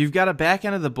times. You've got a back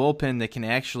end of the bullpen that can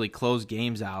actually close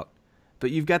games out.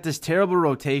 But you've got this terrible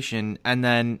rotation and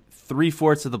then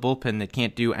 3/4 of the bullpen that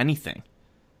can't do anything.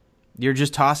 You're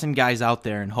just tossing guys out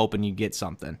there and hoping you get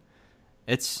something.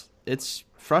 It's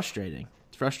frustrating.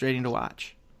 It's frustrating to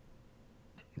watch.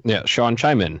 Yeah, Sean,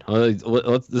 chime in.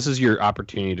 This is your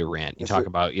opportunity to rant. You talk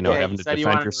about having to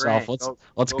defend yourself.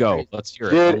 Let's go. Let's hear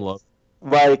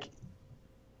it.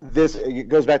 This it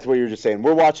goes back to what you were just saying.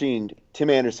 We're watching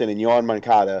Tim Anderson and Yohan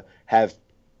Moncada have,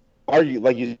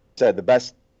 like you said, the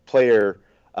best player.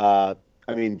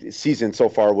 Season so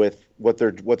far with what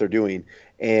they're doing,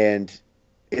 and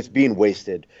it's being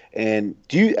wasted. And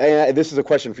this is a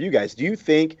question for you guys. Do you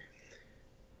think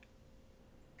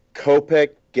Kopech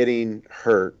getting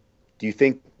hurt, do you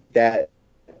think that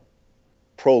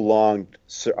prolonged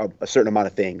a certain amount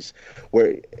of things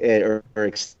or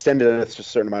extended a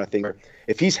certain amount of things?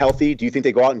 If he's healthy, do you think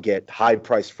they go out and get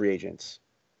high-priced free agents?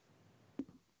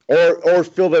 or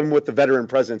fill them with the veteran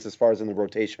presence as far as in the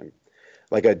rotation,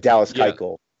 like a Dallas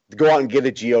Keuchel. Go out and get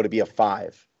a Gio to be a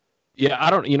 5. Yeah, I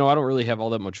don't really have all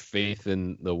that much faith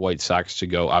in the White Sox to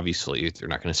go. Obviously, they're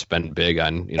not going to spend big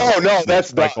on, Oh no,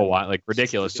 that's like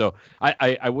ridiculous. So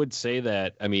I would say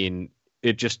that, I mean,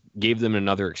 it just gave them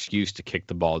another excuse to kick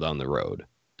the ball down the road.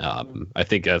 I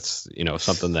think that's,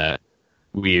 something that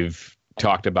we've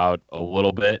talked about a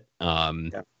little bit.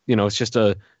 It's just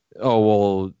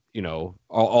all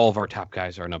of our top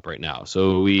guys aren't up right now,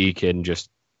 so we can just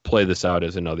play this out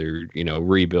as another,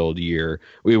 rebuild year.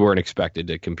 We weren't expected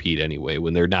to compete anyway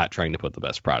when they're not trying to put the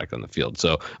best product on the field.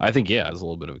 So I think, it's a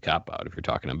little bit of a cop-out if you're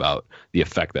talking about the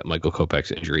effect that Michael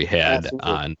Kopech's injury had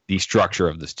on the structure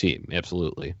of this team.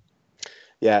 Absolutely.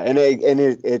 Yeah, and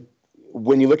it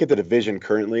when you look at the division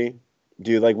currently,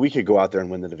 dude, like, we could go out there and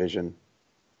win the division.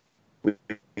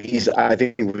 I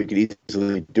think we could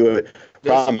easily do it.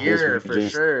 This year, for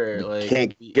sure. Like,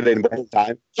 can't get it in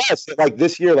time. Yes, like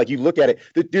this year, like you look at it.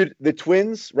 The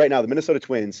Twins right now, the Minnesota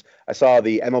Twins, I saw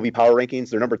the MLB Power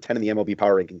Rankings. They're number 10 in the MLB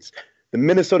Power Rankings. The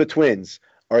Minnesota Twins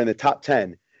are in the top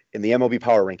 10 in the MLB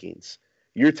Power Rankings.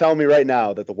 You're telling me right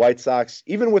now that the White Sox,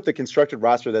 even with the constructed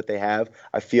roster that they have,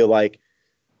 I feel like,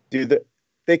 dude,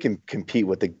 they can compete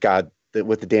with the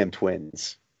damn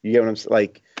Twins. You get what I'm saying?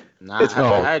 Like, it's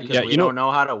hard because we don't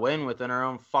know how to win within our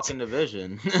own fucking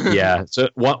division. Yeah. So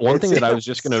one thing that I was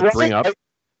just going to bring up,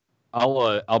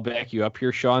 I'll back you up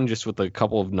here, Sean, just with a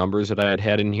couple of numbers that I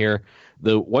had in here.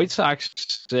 The White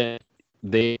Sox said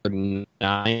they are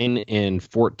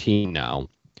 9-14 now,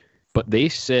 but they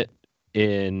sit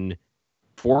in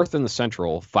 4th in the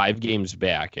Central, 5 games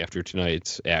back after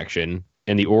tonight's action,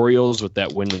 and the Orioles, with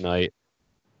that win tonight,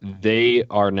 they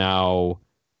are now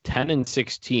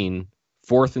 10-16.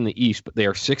 4th in the East, but they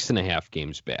are 6.5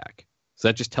 games back. So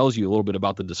that just tells you a little bit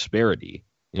about the disparity.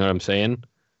 You know what I'm saying?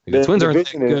 Like, the Twins aren't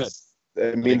that good.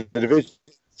 I mean, the division,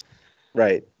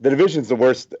 right? The division's the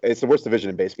worst. It's the worst division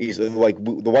in baseball. Like,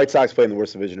 the White Sox play in the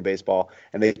worst division in baseball,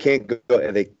 and they can't go.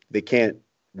 And they can't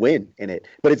win in it.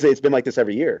 But it's been like this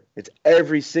every year. It's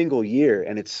every single year,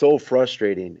 and it's so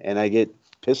frustrating. And I get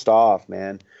pissed off,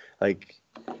 man. Like,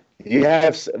 you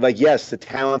have, like, yes, the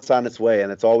talent's on its way, and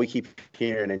that's all we keep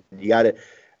hearing. And you got to.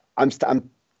 I'm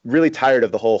really tired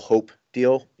of the whole hope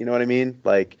deal. You know what I mean?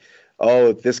 Like,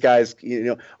 oh, this guy's,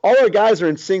 all our guys are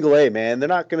in single A, man. They're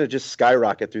not going to just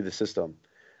skyrocket through the system,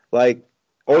 like,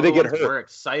 or they get hurt. We're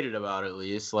excited about, at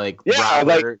least, like,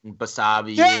 Robert and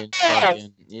Basabi and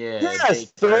fucking,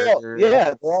 yes, they're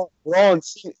all in.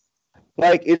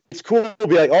 Like, it's cool to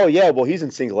be like, oh yeah, well, he's in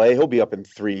single A, he'll be up in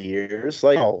 3 years.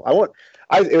 Like,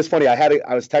 it was funny.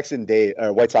 I was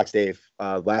texting White Sox Dave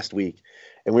last week,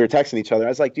 and we were texting each other. I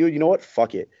was like, dude, you know what?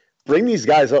 Fuck it. Bring these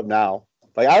guys up now.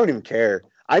 Like, I don't even care.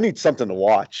 I need something to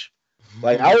watch.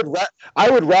 Like, I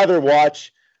would rather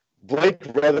watch Blake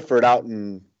Rutherford out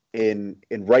in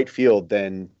right field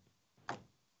than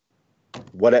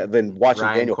watching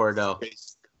Ryan Daniel Cordell.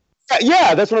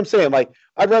 Yeah, that's what I'm saying. Like,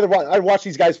 I'd watch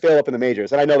these guys fail up in the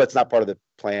majors, and I know that's not part of the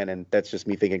plan, and that's just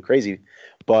me thinking crazy.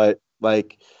 But,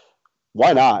 like,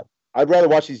 why not? I'd rather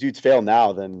watch these dudes fail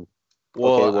now than.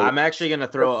 Well, I'm actually going to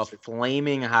throw a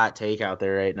flaming hot take out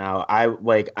there right now. I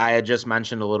had just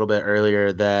mentioned a little bit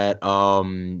earlier that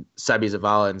Sebi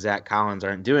Zavala and Zach Collins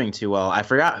aren't doing too well. I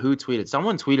forgot who tweeted.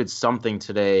 Someone tweeted something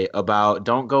today about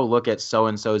don't go look at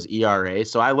so-and-so's ERA.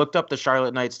 So I looked up the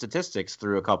Charlotte Knights statistics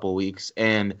through a couple weeks,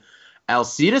 and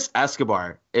Alcides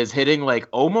Escobar is hitting like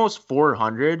almost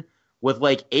 400 with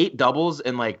like 8 doubles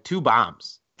and like 2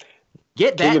 bombs.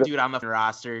 Get that dude on the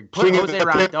roster. Put Jose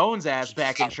Rondon's ass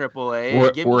back in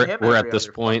AAA. We're at this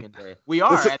point. We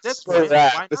are at this point.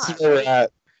 Why this is where we're at.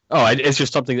 Oh, it's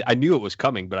just something I knew it was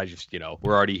coming, but I just,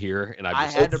 we're already here, and I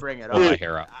had to bring it up. My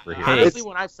hair up. We're here. Honestly,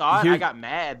 when I saw it, I got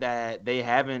mad that they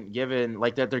haven't given,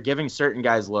 like, that they're giving certain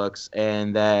guys looks,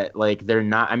 and that, like, they're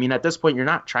not. I mean, at this point, you're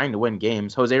not trying to win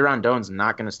games. Jose Rondon's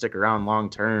not going to stick around long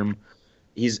term.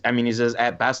 He's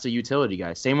at best a utility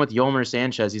guy. Same with Yolmer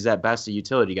Sanchez. He's at best a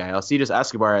utility guy. Alcides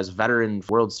Escobar has veteran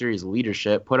World Series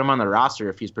leadership. Put him on the roster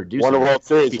if he's producing. Won a World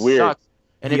Series, weird. Sucks,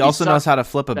 and he also knows how to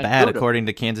flip a bat, according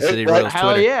to Kansas City Royals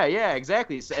Hell Twitter. Yeah,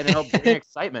 exactly. And it'll bring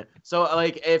excitement. So,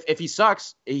 like, if he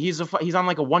sucks, he's on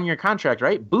like a 1-year contract,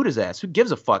 right? Boot his ass. Who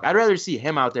gives a fuck? I'd rather see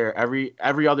him out there every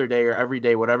other day or every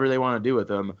day, whatever they want to do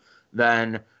with him,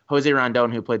 than Jose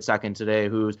Rondon, who played second today,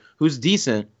 who's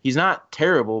decent. He's not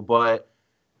terrible, but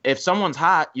if someone's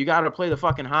hot, you got to play the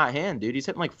fucking hot hand, dude. He's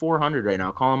hitting like 400 right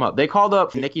now. Call him up. They called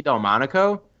up Nicky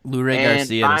Delmonico. Luray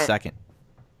Garcia in a second.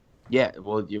 Yeah,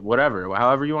 well, whatever.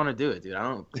 However you want to do it, dude.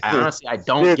 I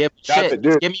don't give a shit.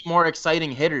 Give me more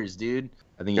exciting hitters, dude.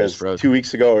 I think he just froze. 2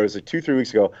 weeks ago, or was it 2-3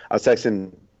 weeks ago, I was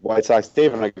texting White Sox,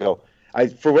 Dave, and I go,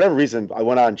 for whatever reason, I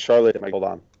went on Charlotte, and I hold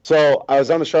on. So I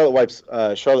was on the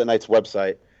Charlotte Knights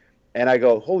website, and I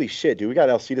go, holy shit, dude, we got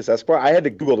Alcides Escobar. I had to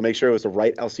Google to make sure it was the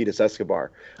right Alcides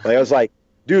Escobar. Like, I was like,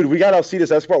 dude, we got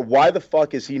Alcides Escobar. Why the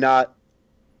fuck is he not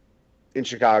in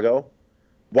Chicago?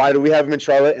 Why do we have him in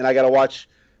Charlotte? And I got to watch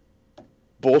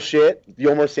bullshit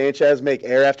Yolmer Sanchez make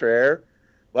error after error.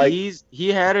 Like, he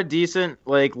had a decent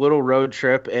little road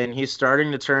trip, and he's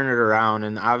starting to turn it around.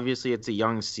 And obviously, it's a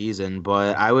young season,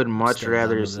 but I would much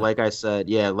rather, like I said,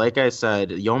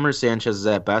 Yolmer Sanchez is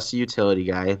at best a utility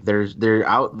guy. They're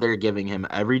out there giving him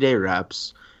everyday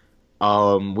reps.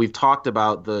 We've talked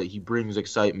about he brings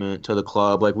excitement to the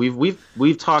club. Like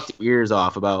we've talked ears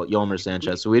off about Yolmer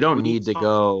Sanchez, so we don't need to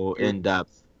go in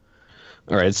depth.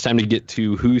 All right, it's time to get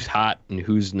to who's hot and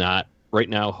who's not. Right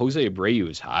now, Jose Abreu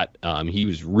is hot. He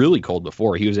was really cold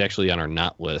before. He was actually on our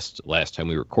not list last time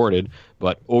we recorded.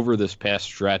 But over this past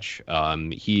stretch,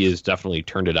 he has definitely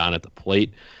turned it on at the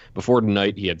plate. Before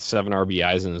tonight, he had 7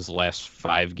 RBIs in his last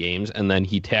 5 games, and then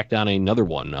he tacked on another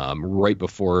one right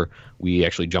before we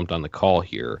actually jumped on the call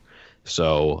here.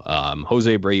 So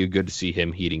Jose Abreu, good to see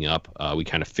him heating up. We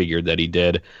kind of figured that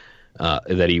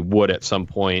that he would at some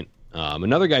point.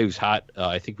 Another guy who's hot,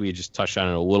 I think we just touched on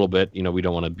it a little bit. You know, we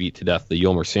don't want to beat to death the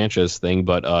Yolmer Sanchez thing,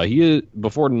 but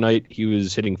before tonight, he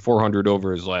was hitting 400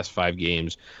 over his last 5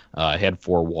 games, had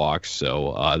 4 walks,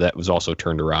 so that was also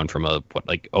turned around from a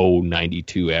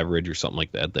 0.92 average or something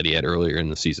like that he had earlier in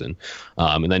the season.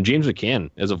 And then James McCann,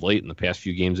 as of late in the past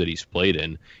few games that he's played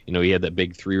in, you know, he had that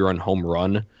big 3-run home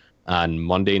run on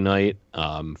Monday night,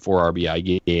 4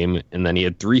 RBI game, and then he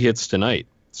had 3 hits tonight.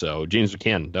 So James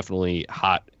McCann, definitely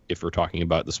hot if we're talking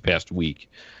about this past week.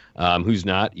 Who's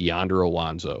not? Yonder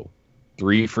Alonso.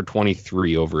 3 for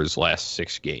 23 over his last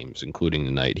 6 games, including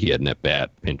the night he had an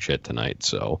at-bat pinch hit tonight.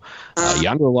 So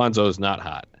Yonder Alonso is not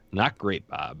hot. Not great,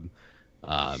 Bob.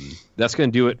 That's going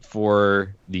to do it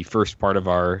for the first part of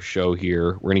our show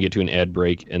here. We're going to get to an ad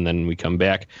break, and then we come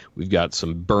back. We've got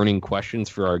some burning questions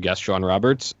for our guest, Sean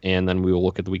Roberts, and then we will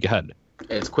look at the week ahead.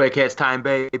 It's quick hits time,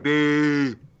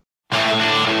 baby.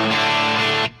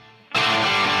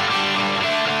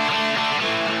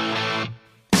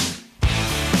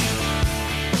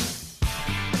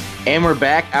 And we're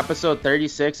back, episode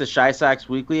 36 of Shy Sox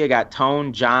Weekly. I got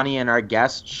Tone, Johnny, and our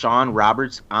guest, Sean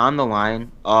Roberts, on the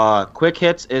line. Quick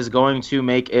Hits is going to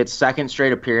make its second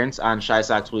straight appearance on Shy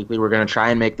Sox Weekly. We're going to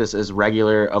try and make this as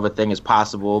regular of a thing as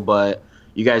possible, but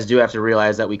you guys do have to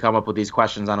realize that we come up with these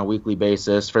questions on a weekly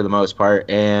basis for the most part,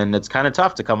 and it's kind of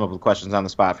tough to come up with questions on the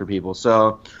spot for people.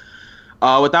 So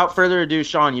without further ado,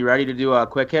 Sean, you ready to do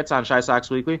Quick Hits on Shy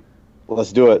Sox Weekly? Well,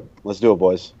 let's do it. Let's do it,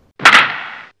 boys.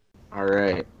 All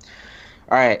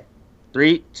right.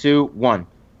 3, 2, 1.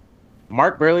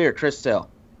 Mark Burley or Chris Sale?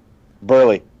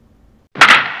 Burley.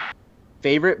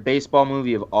 Favorite baseball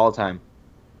movie of all time?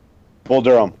 Bull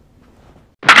Durham.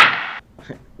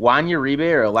 Juan Uribe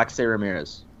or Alexei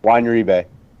Ramirez? Juan Uribe.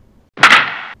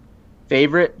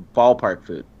 Favorite ballpark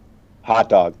food? Hot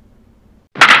dog.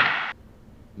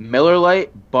 Miller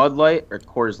Lite, Bud Light, or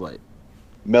Coors Light?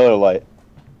 Miller Lite.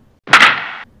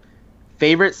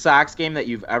 Favorite Sox game that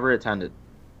you've ever attended?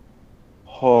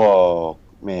 Oh,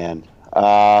 man.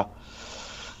 I'd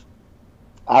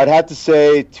have to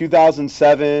say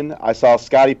 2007, I saw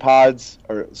Scotty Pods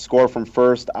score from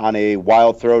first on a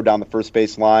wild throw down the first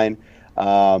base line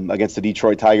against the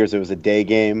Detroit Tigers. It was a day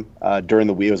game during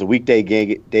the week. It was a weekday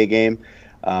day game.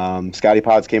 Scotty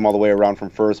Pods came all the way around from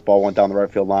first. Ball went down the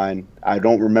right field line. I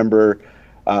don't remember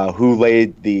who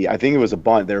laid I think it was a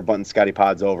bunt. They were bunting Scotty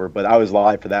Pods over, but I was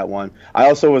live for that one. I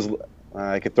also was.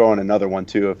 I could throw in another one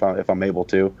too if I'm able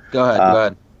to. Go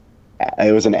ahead.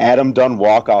 It was an Adam Dunn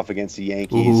walk-off against the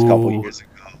Yankees a couple years ago.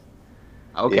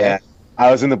 Okay. Yeah,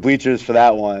 I was in the bleachers for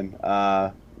that one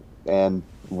and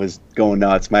was going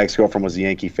nuts. My ex-girlfriend was a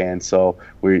Yankee fan, so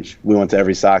we went to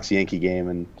every Sox-Yankee game,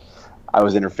 and I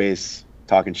was in her face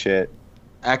talking shit.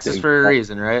 X is for a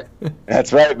reason, right?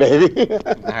 That's right, baby.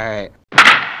 All right.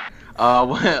 All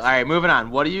right, moving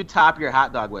on. What do you top your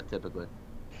hot dog with typically?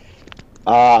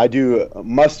 I do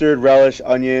mustard, relish,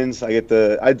 onions. I get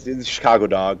the Chicago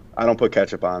dog. I don't put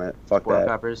ketchup on it. Fuck Four that.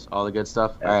 peppers, all the good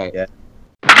stuff. Yeah, all right.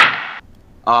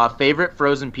 Yeah. Favorite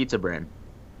frozen pizza brand?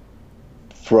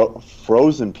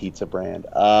 Frozen pizza brand.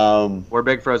 We're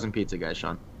big frozen pizza guys,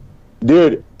 Sean.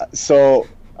 Dude, so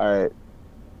all right.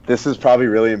 This is probably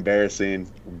really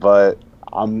embarrassing, but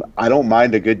I don't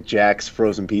mind a good Jack's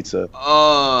frozen pizza.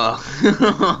 Oh,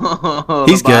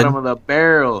 He's the bottom good. of the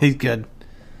barrel. He's good.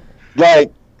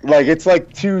 Like it's like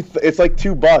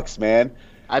 $2, man.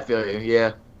 I feel you.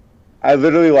 Yeah. I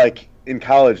literally in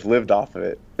college lived off of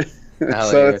it.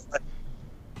 Hell So yeah. it's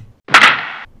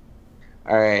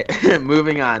All right,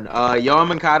 moving on. Yohan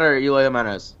Moncada or Eloy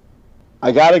Jimenez?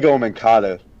 I gotta go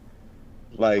Moncada.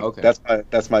 Like Okay.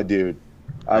 that's my dude.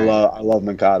 I love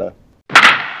Moncada.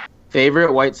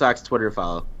 Favorite White Sox Twitter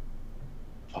follow?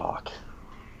 Fuck.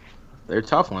 They're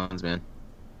tough ones, man.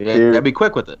 You Dude. gotta be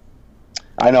quick with it.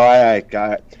 I know.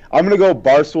 I'm gonna go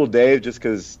Barstool Dave just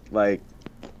because I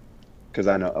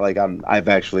know I've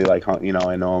actually I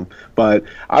know him. But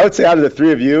I would say out of the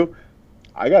three of you,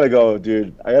 I gotta go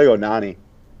Nani.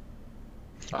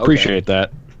 Okay. Appreciate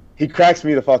that. He cracks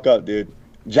me the fuck up, dude.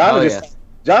 John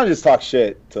just talks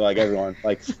shit to everyone.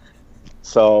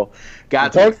 So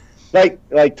Got Tony,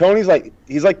 to. Tony's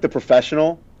he's the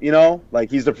professional,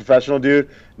 he's the professional dude.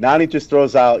 Nani just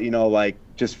throws out,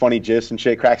 just funny gifs and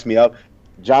shit, cracks me up.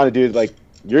 John, dude,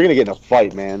 you're gonna get in a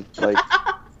fight, man.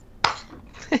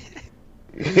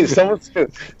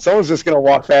 Someone's just gonna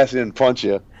walk past you and punch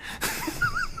you.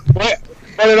 But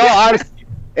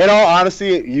in all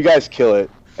honesty, you guys kill it.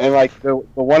 And the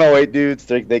 108 dudes,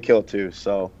 they kill it too.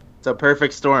 So It's a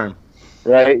perfect storm.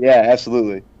 right, yeah,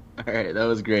 absolutely. All right, that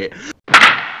was great.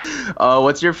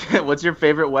 What's your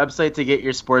favorite website to get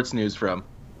your sports news from?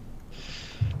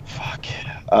 Fuck.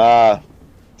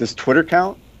 Does Twitter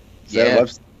count? Is that a Yeah.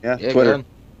 website? Yeah, Yeah, Twitter. good.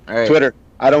 All right. Twitter.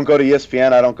 I don't go to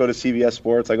ESPN. I don't go to CBS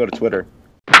Sports. I go to Twitter.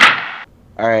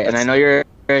 All right, and I know you're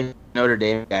a Notre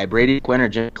Dame guy. Brady Quinn or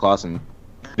Jim Clausen?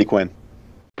 Brady Quinn.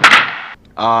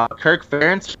 Kirk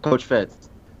Ferentz or Coach Fitz?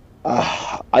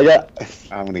 I'm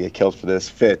gonna get killed for this.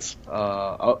 Fitz.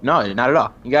 No, not at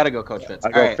all. You got to go Coach Fitz. I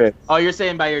All go right. Fitz. Oh, you're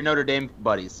saying by your Notre Dame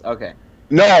buddies. Okay.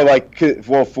 No,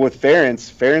 with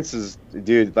Ferentz is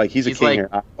dude. He's a king here.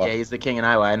 in Iowa. Yeah, he's the king in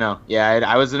Iowa. I know. Yeah,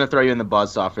 I was gonna throw you in the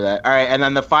buzzsaw for that. All right, and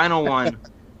then the final one.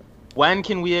 When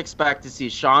can we expect to see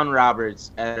Sean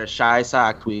Roberts at a Shy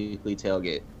Sox Weekly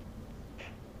tailgate?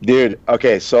 Dude,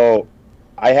 okay, so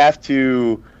I have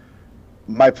to.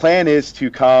 My plan is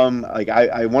to come.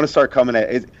 I want to start coming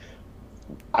at it.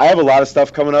 I have a lot of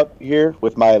stuff coming up here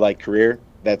with my career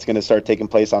that's going to start taking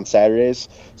place on Saturdays.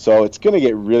 So it's going to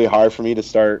get really hard for me to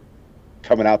start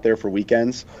coming out there for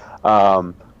weekends.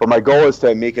 But my goal is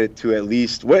to make it to at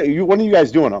least. When are you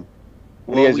guys doing them?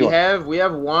 Well, we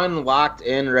have one locked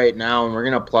in right now, and we're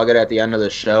gonna plug it at the end of the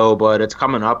show. But it's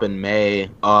coming up in May.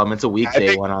 It's a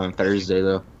weekday one on Thursday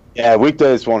though. Yeah,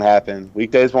 weekdays won't happen.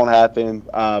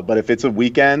 But if it's a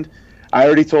weekend, I've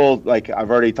already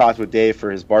talked with Dave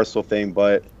for his Barstool thing.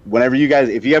 But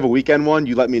if you have a weekend one,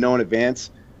 you let me know in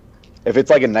advance. If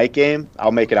it's a night game,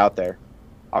 I'll make it out there.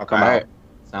 I'll come All out. right.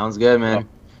 Sounds good, man.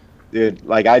 Dude,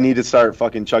 I need to start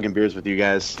fucking chugging beers with you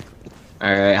guys. All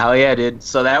right, hell yeah, dude.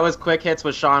 So that was Quick Hits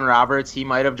with Sean Roberts. He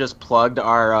might have just plugged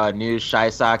our new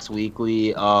Shy Sox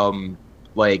Weekly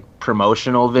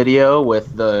promotional video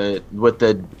with the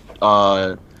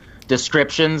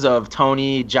descriptions of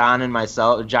Johnny and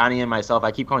myself.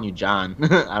 I keep calling you John.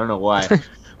 I don't know why.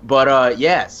 But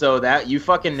yeah, so that you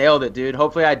fucking nailed it, dude.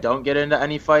 Hopefully I don't get into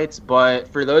any fights, but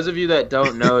for those of you that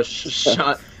don't know,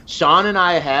 Sean and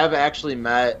I have actually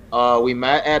met. We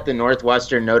met at the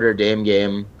Northwestern Notre Dame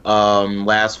game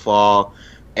last fall,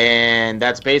 and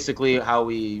that's basically how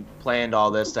we planned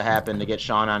all this to happen, to get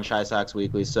Sean on Shy Sox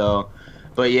Weekly. So,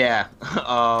 but yeah,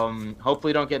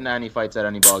 hopefully don't get into any fights at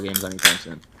any ball games anytime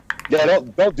soon. Yeah,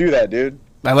 don't do that, dude.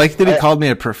 I like that he called me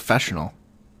a professional.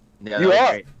 Yeah, You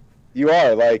are. You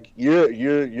are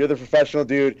you're the professional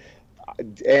dude,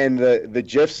 and the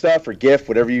GIF stuff or GIF,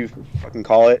 whatever you fucking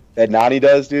call it, that Nani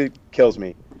does, dude, kills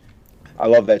me. I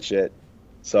love that shit.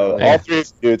 So all three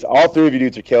of you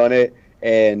dudes are killing it,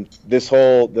 and the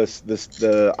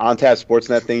OnTap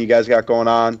Sportsnet thing you guys got going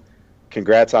on,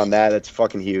 congrats on that. That's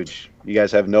fucking huge. You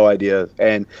guys have no idea.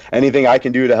 And anything I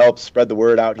can do to help spread the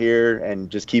word out here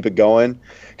and just keep it going,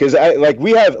 because I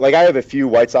have a few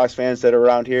White Sox fans that are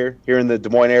around here in the Des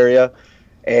Moines area,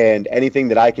 and anything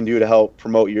that I can do to help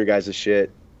promote your guys' shit,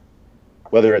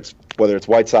 whether it's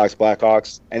White Sox,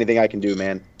 Blackhawks, anything I can do,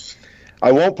 man.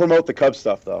 I won't promote the Cubs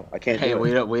stuff though. I can't. Hey,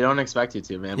 we don't expect you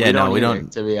to, man. Yeah, we we don't,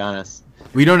 don't. to be honest.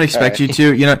 We don't expect you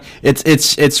to. You know,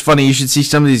 it's funny. You should see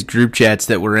some of these group chats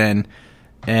that we're in,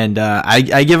 and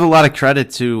I give a lot of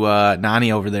credit to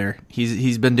Nani over there.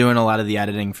 He's been doing a lot of the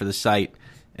editing for the site,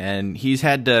 and he's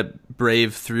had to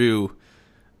brave through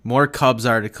more Cubs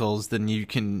articles than you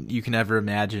can ever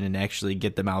imagine and actually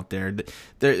get them out there.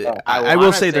 I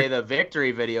will say the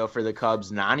victory video for the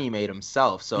Cubs, Nani made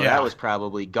himself, so that was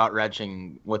probably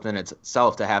gut-wrenching within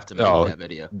itself to have to make that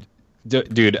video.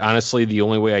 Dude, honestly, the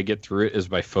only way I get through it is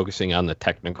by focusing on the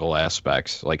technical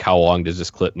aspects. Like, how long does this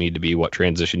clip need to be? What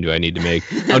transition do I need to make?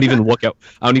 I don't even look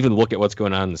at what's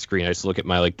going on the screen. I just look at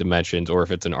my dimensions, or if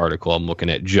it's an article, I'm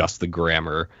looking at just the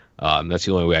grammar. That's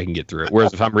the only way I can get through it.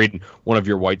 Whereas if I'm reading one of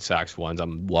your White Sox ones,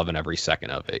 I'm loving every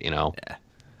second of it. Yeah.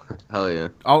 Hell yeah.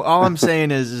 All I'm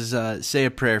saying is say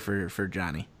a prayer for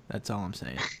Johnny. That's all I'm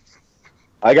saying.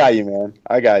 I got you, man.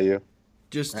 I got you.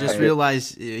 Just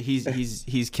realize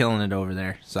he's killing it over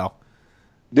there. So,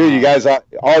 dude, you guys are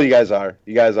all you guys are.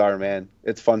 You guys are, man.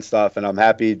 It's fun stuff, and I'm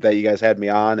happy that you guys had me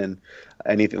on. And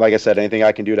anything, like I said, anything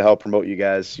I can do to help promote you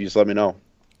guys, you just let me know.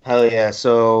 Hell yeah.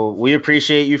 So we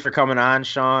appreciate you for coming on,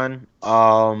 Sean.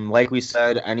 Like we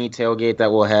said, any tailgate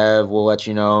that we'll have, we'll let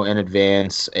you know in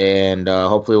advance, and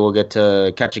hopefully we'll get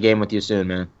to catch a game with you soon,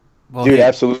 man. Well, dude,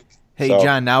 absolutely. Hey,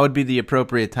 John, now would be the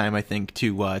appropriate time, I think,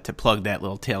 to plug that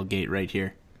little tailgate right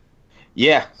here.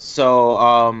 Yeah,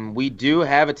 so we do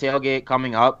have a tailgate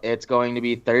coming up. It's going to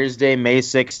be Thursday, May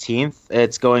 16th.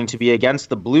 It's going to be against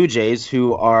the Blue Jays,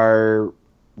 who are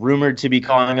rumored to be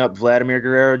calling up Vladimir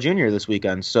Guerrero Jr. this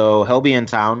weekend. So he'll be in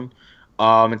town.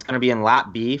 It's going to be in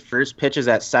Lot B. First pitch is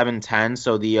at 7:10,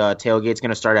 so the tailgate's going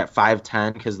to start at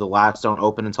 5:10 because the lots don't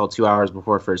open until 2 hours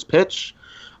before first pitch.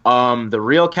 The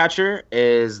real catcher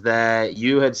is that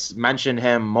you had mentioned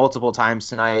him multiple times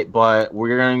tonight, but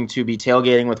we're going to be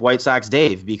tailgating with White Sox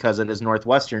Dave because it is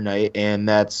Northwestern night, and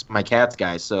that's my Cats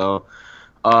guy. So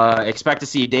expect to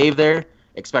see Dave there.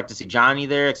 Expect to see Johnny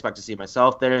there. Expect to see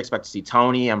myself there. Expect to see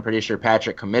Tony. I'm pretty sure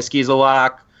Patrick Comiskey's a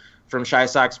lock from Shy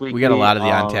Sox Weekly. We got a lot of the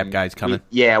on-tap guys coming.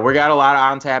 We got a lot of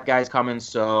on-tap guys coming.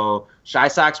 So Shy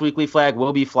Sox Weekly flag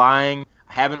will be flying.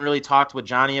 I haven't really talked with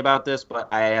Johnny about this, but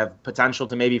I have potential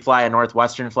to maybe fly a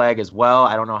Northwestern flag as well.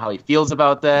 I don't know how he feels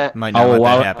about that. Might not let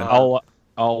that happen. I'll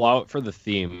allow it for the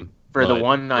theme. For the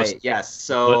one night, yes.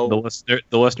 So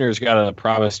the listeners got to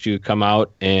promise to come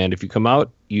out, and if you come out,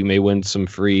 you may win some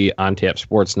free on-tap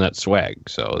Sportsnet swag.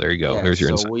 So there you go. Yeah, there's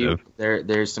your incentive.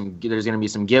 There's going to be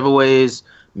some giveaways.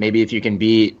 Maybe if you can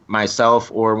beat myself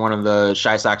or one of the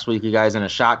Shy Sox Weekly guys in a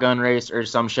shotgun race or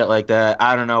some shit like that.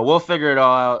 I don't know. We'll figure it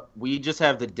all out. We just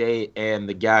have the date and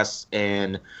the guests,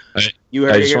 and you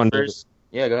heard it here first.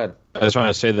 Yeah, go ahead. I just want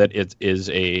to say that it is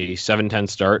a 7:10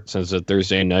 start since it's a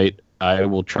Thursday night. I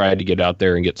will try to get out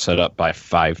there and get set up by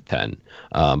 5:10,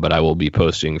 but I will be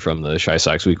posting from the Shy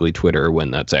Sox Weekly Twitter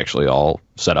when that's actually all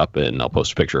set up, and I'll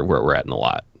post a picture of where we're at in the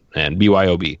lot. And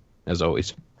BYOB, as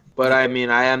always. But, I mean,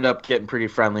 I end up getting pretty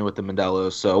friendly with the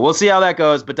Modelos, so we'll see how that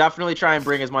goes. But definitely try and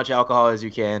bring as much alcohol as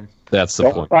you can. That's the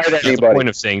point. That's the point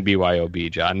of saying BYOB,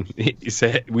 John. You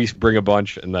say we bring a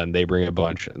bunch, and then they bring a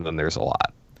bunch, and then there's a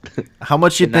lot. How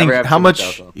much you think? How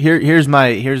much? Here's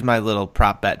my little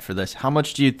prop bet for this. How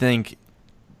much do you think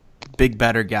big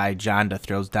better guy Jonda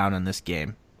throws down in this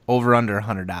game? Over under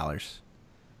 $100.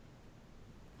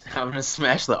 I'm gonna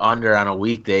smash the under on a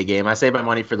weekday game. I save my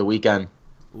money for the weekend.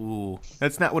 Ooh,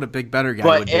 that's not what a big better guy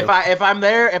would do. But if I'm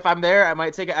there, I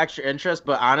might take an extra interest.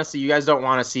 But honestly, you guys don't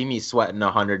want to see me sweating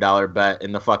a $100 bet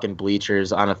in the fucking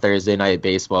bleachers on a Thursday night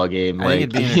baseball game. I think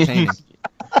it'd be entertaining.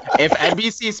 If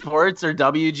NBC Sports or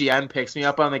WGN picks me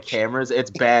up on the cameras, it's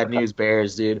bad news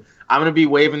bears, dude. I'm going to be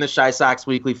waving the Shy Sox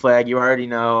Weekly flag. You already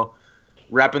know.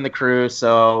 Repping the crew.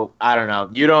 So, I don't know.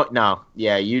 You don't know.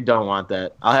 Yeah, you don't want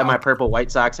that. I'll have my purple White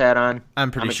Sox hat on.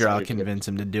 I'm pretty sure I'll convince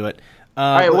him to do it.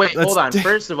 All right, wait, hold on.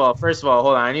 First of all,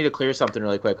 hold on. I need to clear something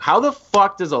really quick. How the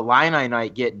fuck does Illini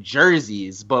night get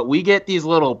jerseys, but we get these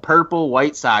little purple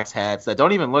White Sox hats that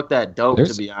don't even look that dope,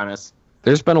 to be honest?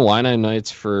 There's been Illini nights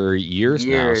for years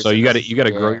now, so you got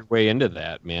to grow your way into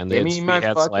that, man. They had sweet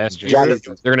hats last year.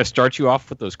 They're going to start you off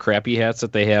with those crappy hats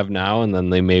that they have now, and then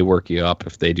they may work you up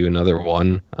if they do another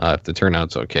one, if the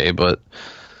turnout's okay. But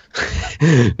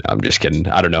I'm just kidding.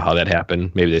 I don't know how that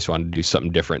happened. Maybe they just wanted to do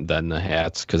something different than the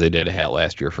hats because they did a hat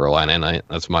last year for Illini night.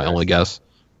 That's my only guess.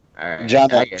 All right. John,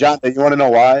 you want to know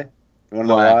why? You want to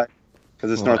know why?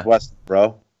 Because it's Northwestern,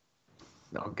 bro.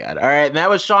 Oh, God. All right, and that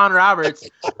was Sean Roberts.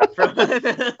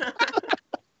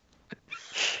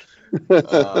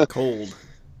 Cold.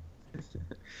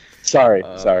 Sorry.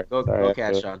 Go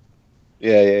catch, Sean.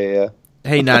 Yeah.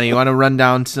 Hey, Nani, you want to run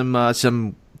down some of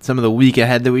the week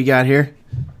ahead that we got here?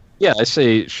 Yeah, I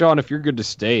say, Sean, if you're good to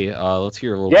stay, let's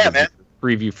hear a little bit of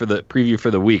preview for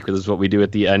the week. This is what we do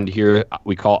at the end here.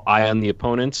 We call Eye on the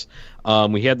Opponents.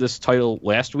 We had this title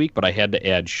last week, but I had to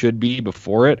add should be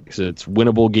before it because it's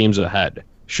winnable games ahead.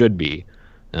 Should be.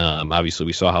 Obviously,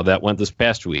 we saw how that went this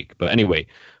past week. But anyway,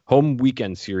 home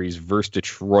weekend series versus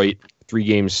Detroit, 3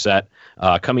 games set.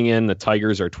 Coming in, the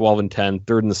Tigers are 12-10,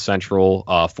 third in the Central,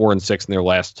 4-6 in their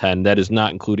last 10. That is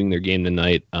not including their game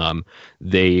tonight.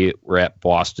 They were at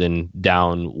Boston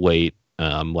down late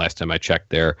last time I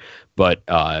checked there. But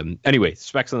anyway,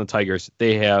 specs on the Tigers.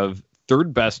 They have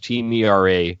third best team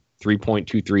ERA,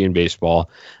 3.23 in baseball.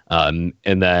 And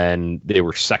then they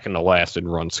were second to last in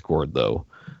runs scored, though.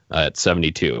 at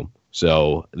 72.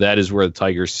 So that is where the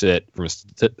Tigers sit from a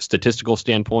statistical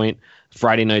standpoint.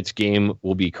 Friday night's game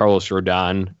will be Carlos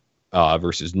Rodon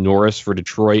versus Norris for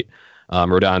Detroit.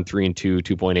 Rodon 3-2,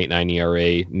 2.89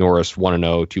 ERA. Norris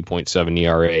 1-0, 2.7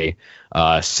 ERA.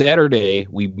 Saturday,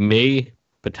 we may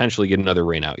potentially get another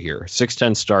rain out here.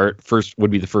 6:10 start. First would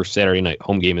be the first Saturday night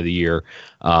home game of the year.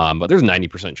 But there's a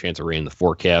 90% chance of rain in the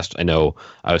forecast. I know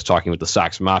I was talking with the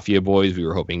Sox Mafia boys. We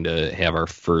were hoping to have our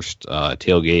first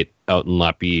tailgate out in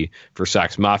Lappy for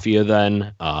Sox Mafia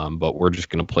then, but we're just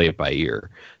going to play it by ear.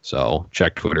 So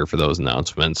check Twitter for those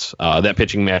announcements. That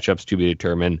pitching matchup's to be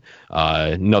determined.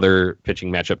 Another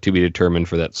pitching matchup to be determined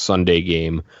for that Sunday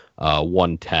game,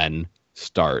 1:10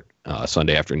 start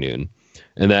Sunday afternoon.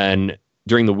 And then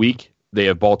during the week, they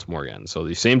have Baltimore again. So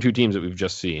the same two teams that we've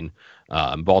just seen.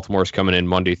 Baltimore's coming in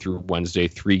Monday through Wednesday,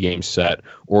 3-game set.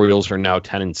 Orioles are now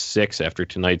 10-6 after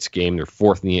tonight's game. They're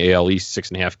fourth in the AL East,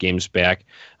 6.5 games back,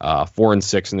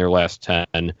 4-6 in their last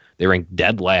 10. They rank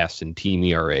dead last in team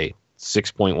ERA,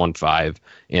 6.15,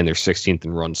 and they're 16th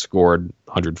in runs scored,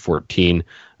 114.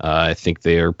 I think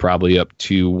they are probably up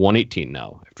to 118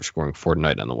 now after scoring 4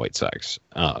 tonight on the White Sox.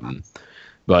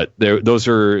 But those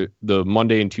are the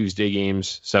Monday and Tuesday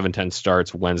games, 7:10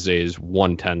 starts. Wednesday's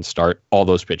 1:10 start. All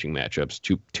those pitching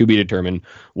matchups to be determined.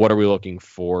 What are we looking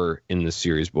for in this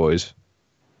series, boys?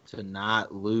 To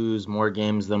not lose more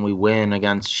games than we win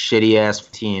against shitty-ass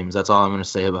teams. That's all I'm going to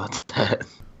say about that.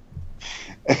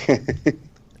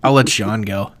 I'll let Sean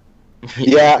go.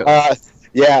 Yeah,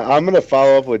 I'm going to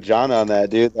follow up with John on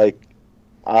that, dude. Like,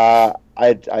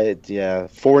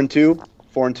 4-2.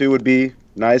 4-2 would be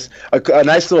nice. A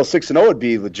nice little 6-0 would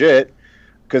be legit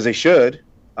because they should.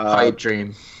 Pipe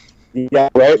dream. Yeah,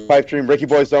 right. Pipe dream. Ricky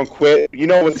boys don't quit. You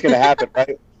know what's going to happen,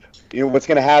 right? You know what's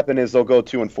going to happen is they'll go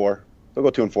 2-4. They'll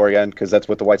go 2-4 again because that's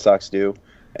what the White Sox do,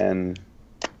 and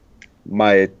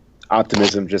my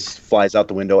optimism just flies out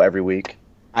the window every week.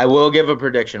 I will give a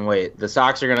prediction. Wait, the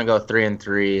Sox are going to go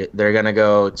 3-3. They're going to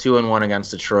go 2-1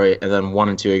 against Detroit, and then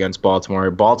 1-2 against Baltimore.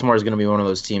 Baltimore is going to be one of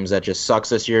those teams that just sucks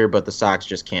this year, but the Sox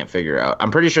just can't figure out.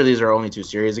 I'm pretty sure these are only 2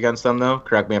 series against them, though.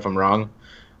 Correct me if I'm wrong.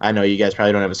 I know you guys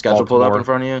probably don't have a schedule pulled up in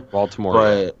front of you. Baltimore,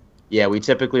 but yeah, we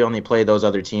typically only play those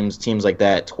other teams like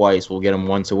that twice. We'll get them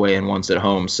once away and once at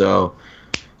home. So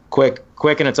quick,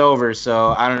 and it's over.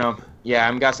 So I don't know. Yeah,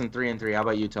 I'm guessing 3-3. How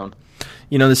about you, Tone?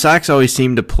 You know, the Sox always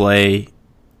seem to play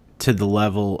to the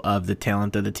level of the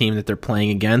talent of the team that they're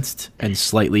playing against, and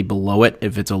slightly below it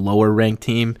if it's a lower ranked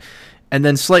team, and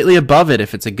then slightly above it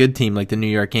if it's a good team like the New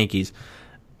York Yankees.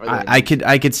 I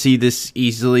could see this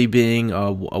easily being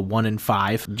a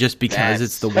 1-5 just because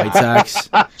it's the White Sox.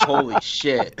 Holy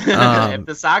shit! If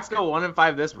the Sox go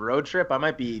 1-5 this road trip, I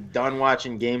might be done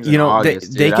watching games. In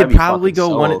August, they could probably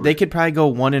go one. They could probably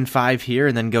go 1-5 here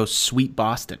and then go sweep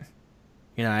Boston.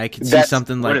 You know, I could see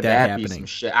something like that happening.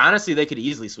 Honestly, they could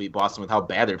easily sweep Boston with how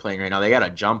bad they're playing right now. They got to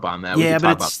jump on that. Yeah,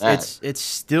 but it's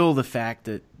still the fact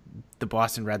that the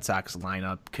Boston Red Sox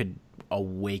lineup could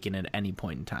awaken at any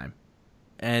point in time.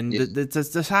 And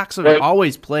the Sox have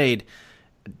always played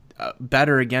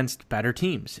better against better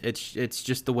teams. It's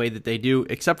just the way that they do,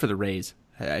 except for the Rays.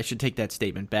 I should take that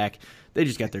statement back. They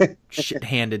just got their shit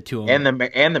handed to them. And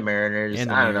the Mariners.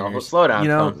 I don't know. Slow down. You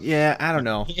know, yeah, I don't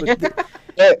know.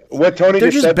 What Tony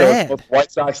just said was the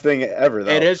White Sox thing ever, though.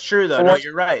 It is true, though. No,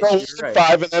 you're right. You're right.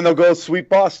 5, and then they'll go sweep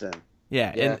Boston. Yeah,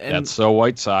 and that's so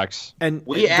White Sox. And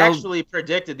we actually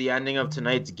predicted the ending of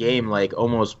tonight's game like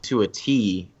almost to a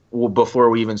T before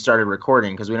we even started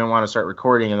recording, because we didn't want to start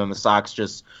recording and then the Sox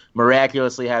just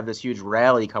miraculously have this huge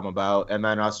rally come about and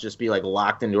then us just be like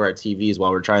locked into our TVs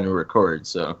while we're trying to record.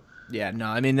 So yeah, no,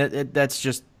 I mean that's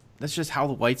just how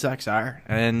the White Sox are,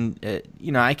 and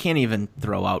you know, I can't even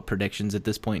throw out predictions at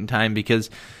this point in time because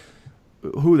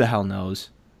who the hell knows?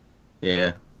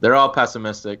 Yeah, they're all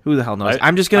pessimistic. Who the hell knows?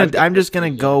 I'm just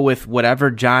gonna go with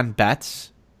whatever John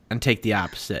bets and take the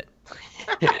opposite.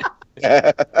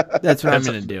 That's what I'm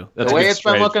gonna do. The way it's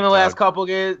been looking the last couple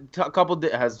days,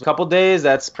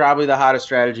 that's probably the hottest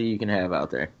strategy you can have out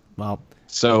there. Well,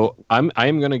 so I'm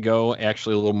gonna go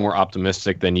actually a little more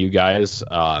optimistic than you guys.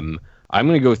 I'm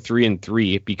gonna go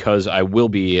 3-3 because I will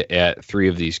be at 3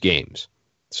 of these games.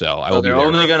 So I will. They're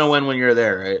only gonna win when you're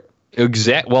there, right?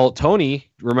 Well, Tony,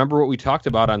 remember what we talked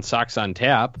about on Sox on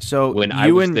Tap? So when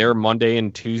I was there Monday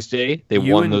and Tuesday, they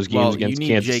won those games against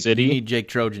Kansas City. You need Jake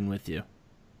Trojan with you.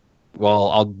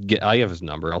 Well, I have his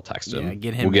number. I'll text him. Yeah,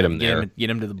 get him. We'll get him there. Get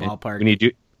him to the ballpark.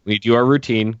 We do our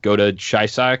routine. Go to Shy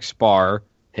Sox bar.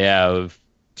 Have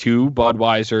 2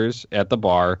 Budweisers at the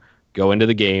bar. Go into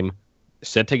the game.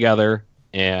 Sit together.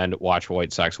 and watch a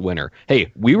White Sox winner.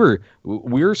 Hey, we were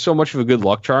so much of a good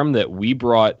luck charm that we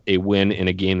brought a win in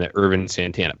a game that Irvin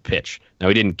Santana pitched. Now,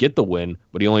 he didn't get the win,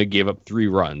 but he only gave up 3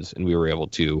 runs, and we were able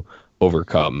to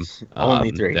overcome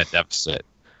that deficit.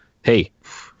 Hey,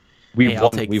 we've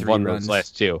won those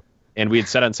last 2. And we had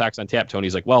said on Sox on Tap,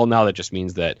 Tony's like, well, now that just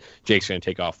means that Jake's going to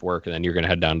take off work, and then you're going to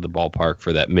head down to the ballpark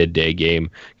for that midday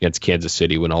game against Kansas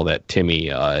City when all that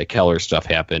Timmy Keller stuff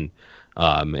happened.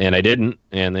 And I didn't,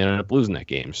 and they ended up losing that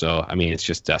game. So, I mean, it's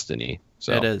just destiny.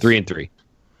 So, it is. 3-3.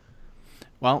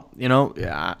 Well,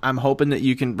 I'm hoping that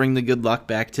you can bring the good luck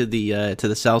back to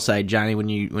the south side, Johnny, when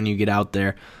you get out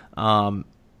there. We'll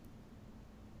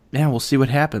see what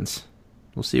happens.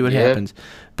 We'll see what happens.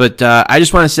 But I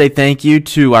just want to say thank you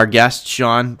to our guest,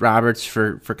 Sean Roberts,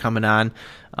 for coming on.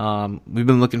 We've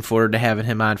been looking forward to having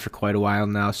him on for quite a while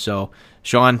now. So,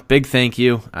 Sean, big thank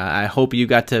you. I hope you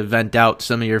got to vent out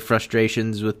some of your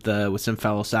frustrations with some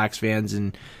fellow Sox fans,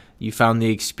 and you found the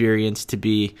experience to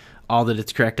be all that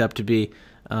it's cracked up to be.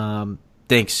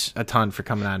 Thanks a ton for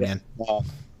coming on, man.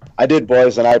 I did,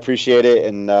 boys, and I appreciate it.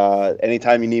 And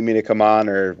anytime you need me to come on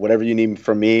or whatever you need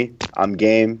from me, I'm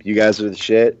game. You guys are the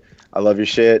shit. I love your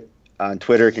shit. On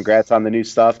Twitter, congrats on the new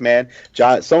stuff, man.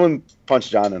 John, someone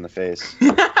punched John in the face.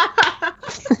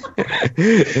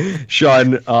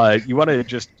 Sean, you want to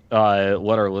just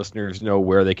let our listeners know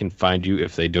where they can find you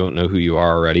if they don't know who you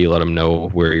are already? Let them know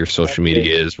where your social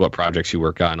media is, what projects you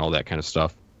work on, all that kind of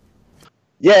stuff.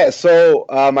 Yeah, so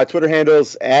my Twitter handle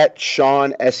is at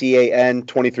Sean, SEAN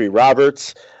 23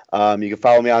 Roberts. You can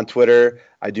follow me on Twitter.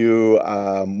 I do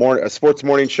a sports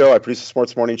morning show. I produce a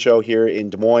sports morning show here in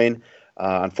Des Moines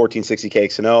on 1460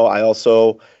 KXNO. I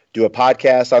also do a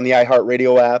podcast on the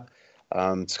iHeartRadio app.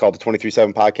 It's called the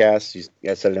 23/7 Podcast. You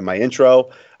guys said it in my intro.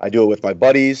 I do it with my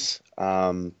buddies.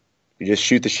 You just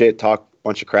shoot the shit, talk a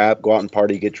bunch of crap, go out and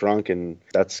party, get drunk, and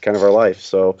that's kind of our life.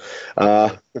 So,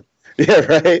 yeah,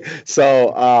 right.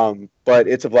 So, but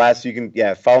it's a blast. You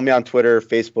can, follow me on Twitter,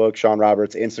 Facebook, Sean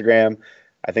Roberts, Instagram.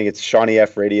 I think it's Shawnee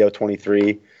F Radio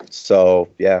 23. So,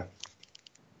 yeah.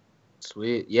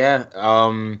 Sweet. Yeah.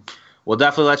 We'll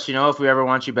definitely let you know if we ever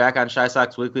want you back on Shy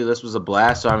Sox Weekly. This was a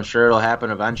blast, so I'm sure it'll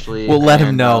happen eventually. We'll let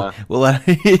him know.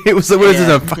 It was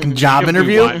a fucking job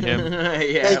interview?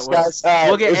 Yeah. Thanks, guys.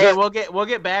 We'll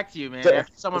get back to you, man.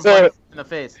 After someone punched you in the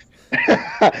face.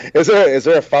 Is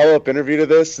there a follow-up interview to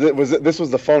this? This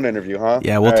was the phone interview, huh?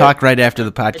 Yeah, we'll talk right after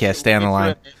the podcast. Stay on the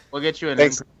line. We'll get you an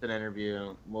in-person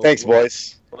interview. Thanks,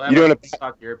 boys. You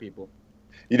talk to your people.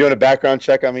 You doing a background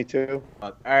check on me too?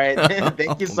 All right.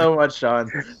 Thank you so much, Sean.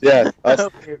 Yeah.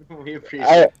 We appreciate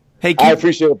it. Hey, I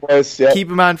appreciate it, boys. Yeah. Keep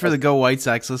him on for the Go White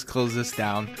Sox. Let's close this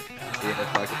down.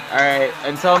 All right.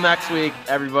 Until next week,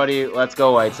 everybody, let's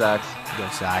go White Sox. Go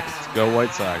Sox. Go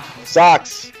White Sox.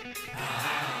 Sox.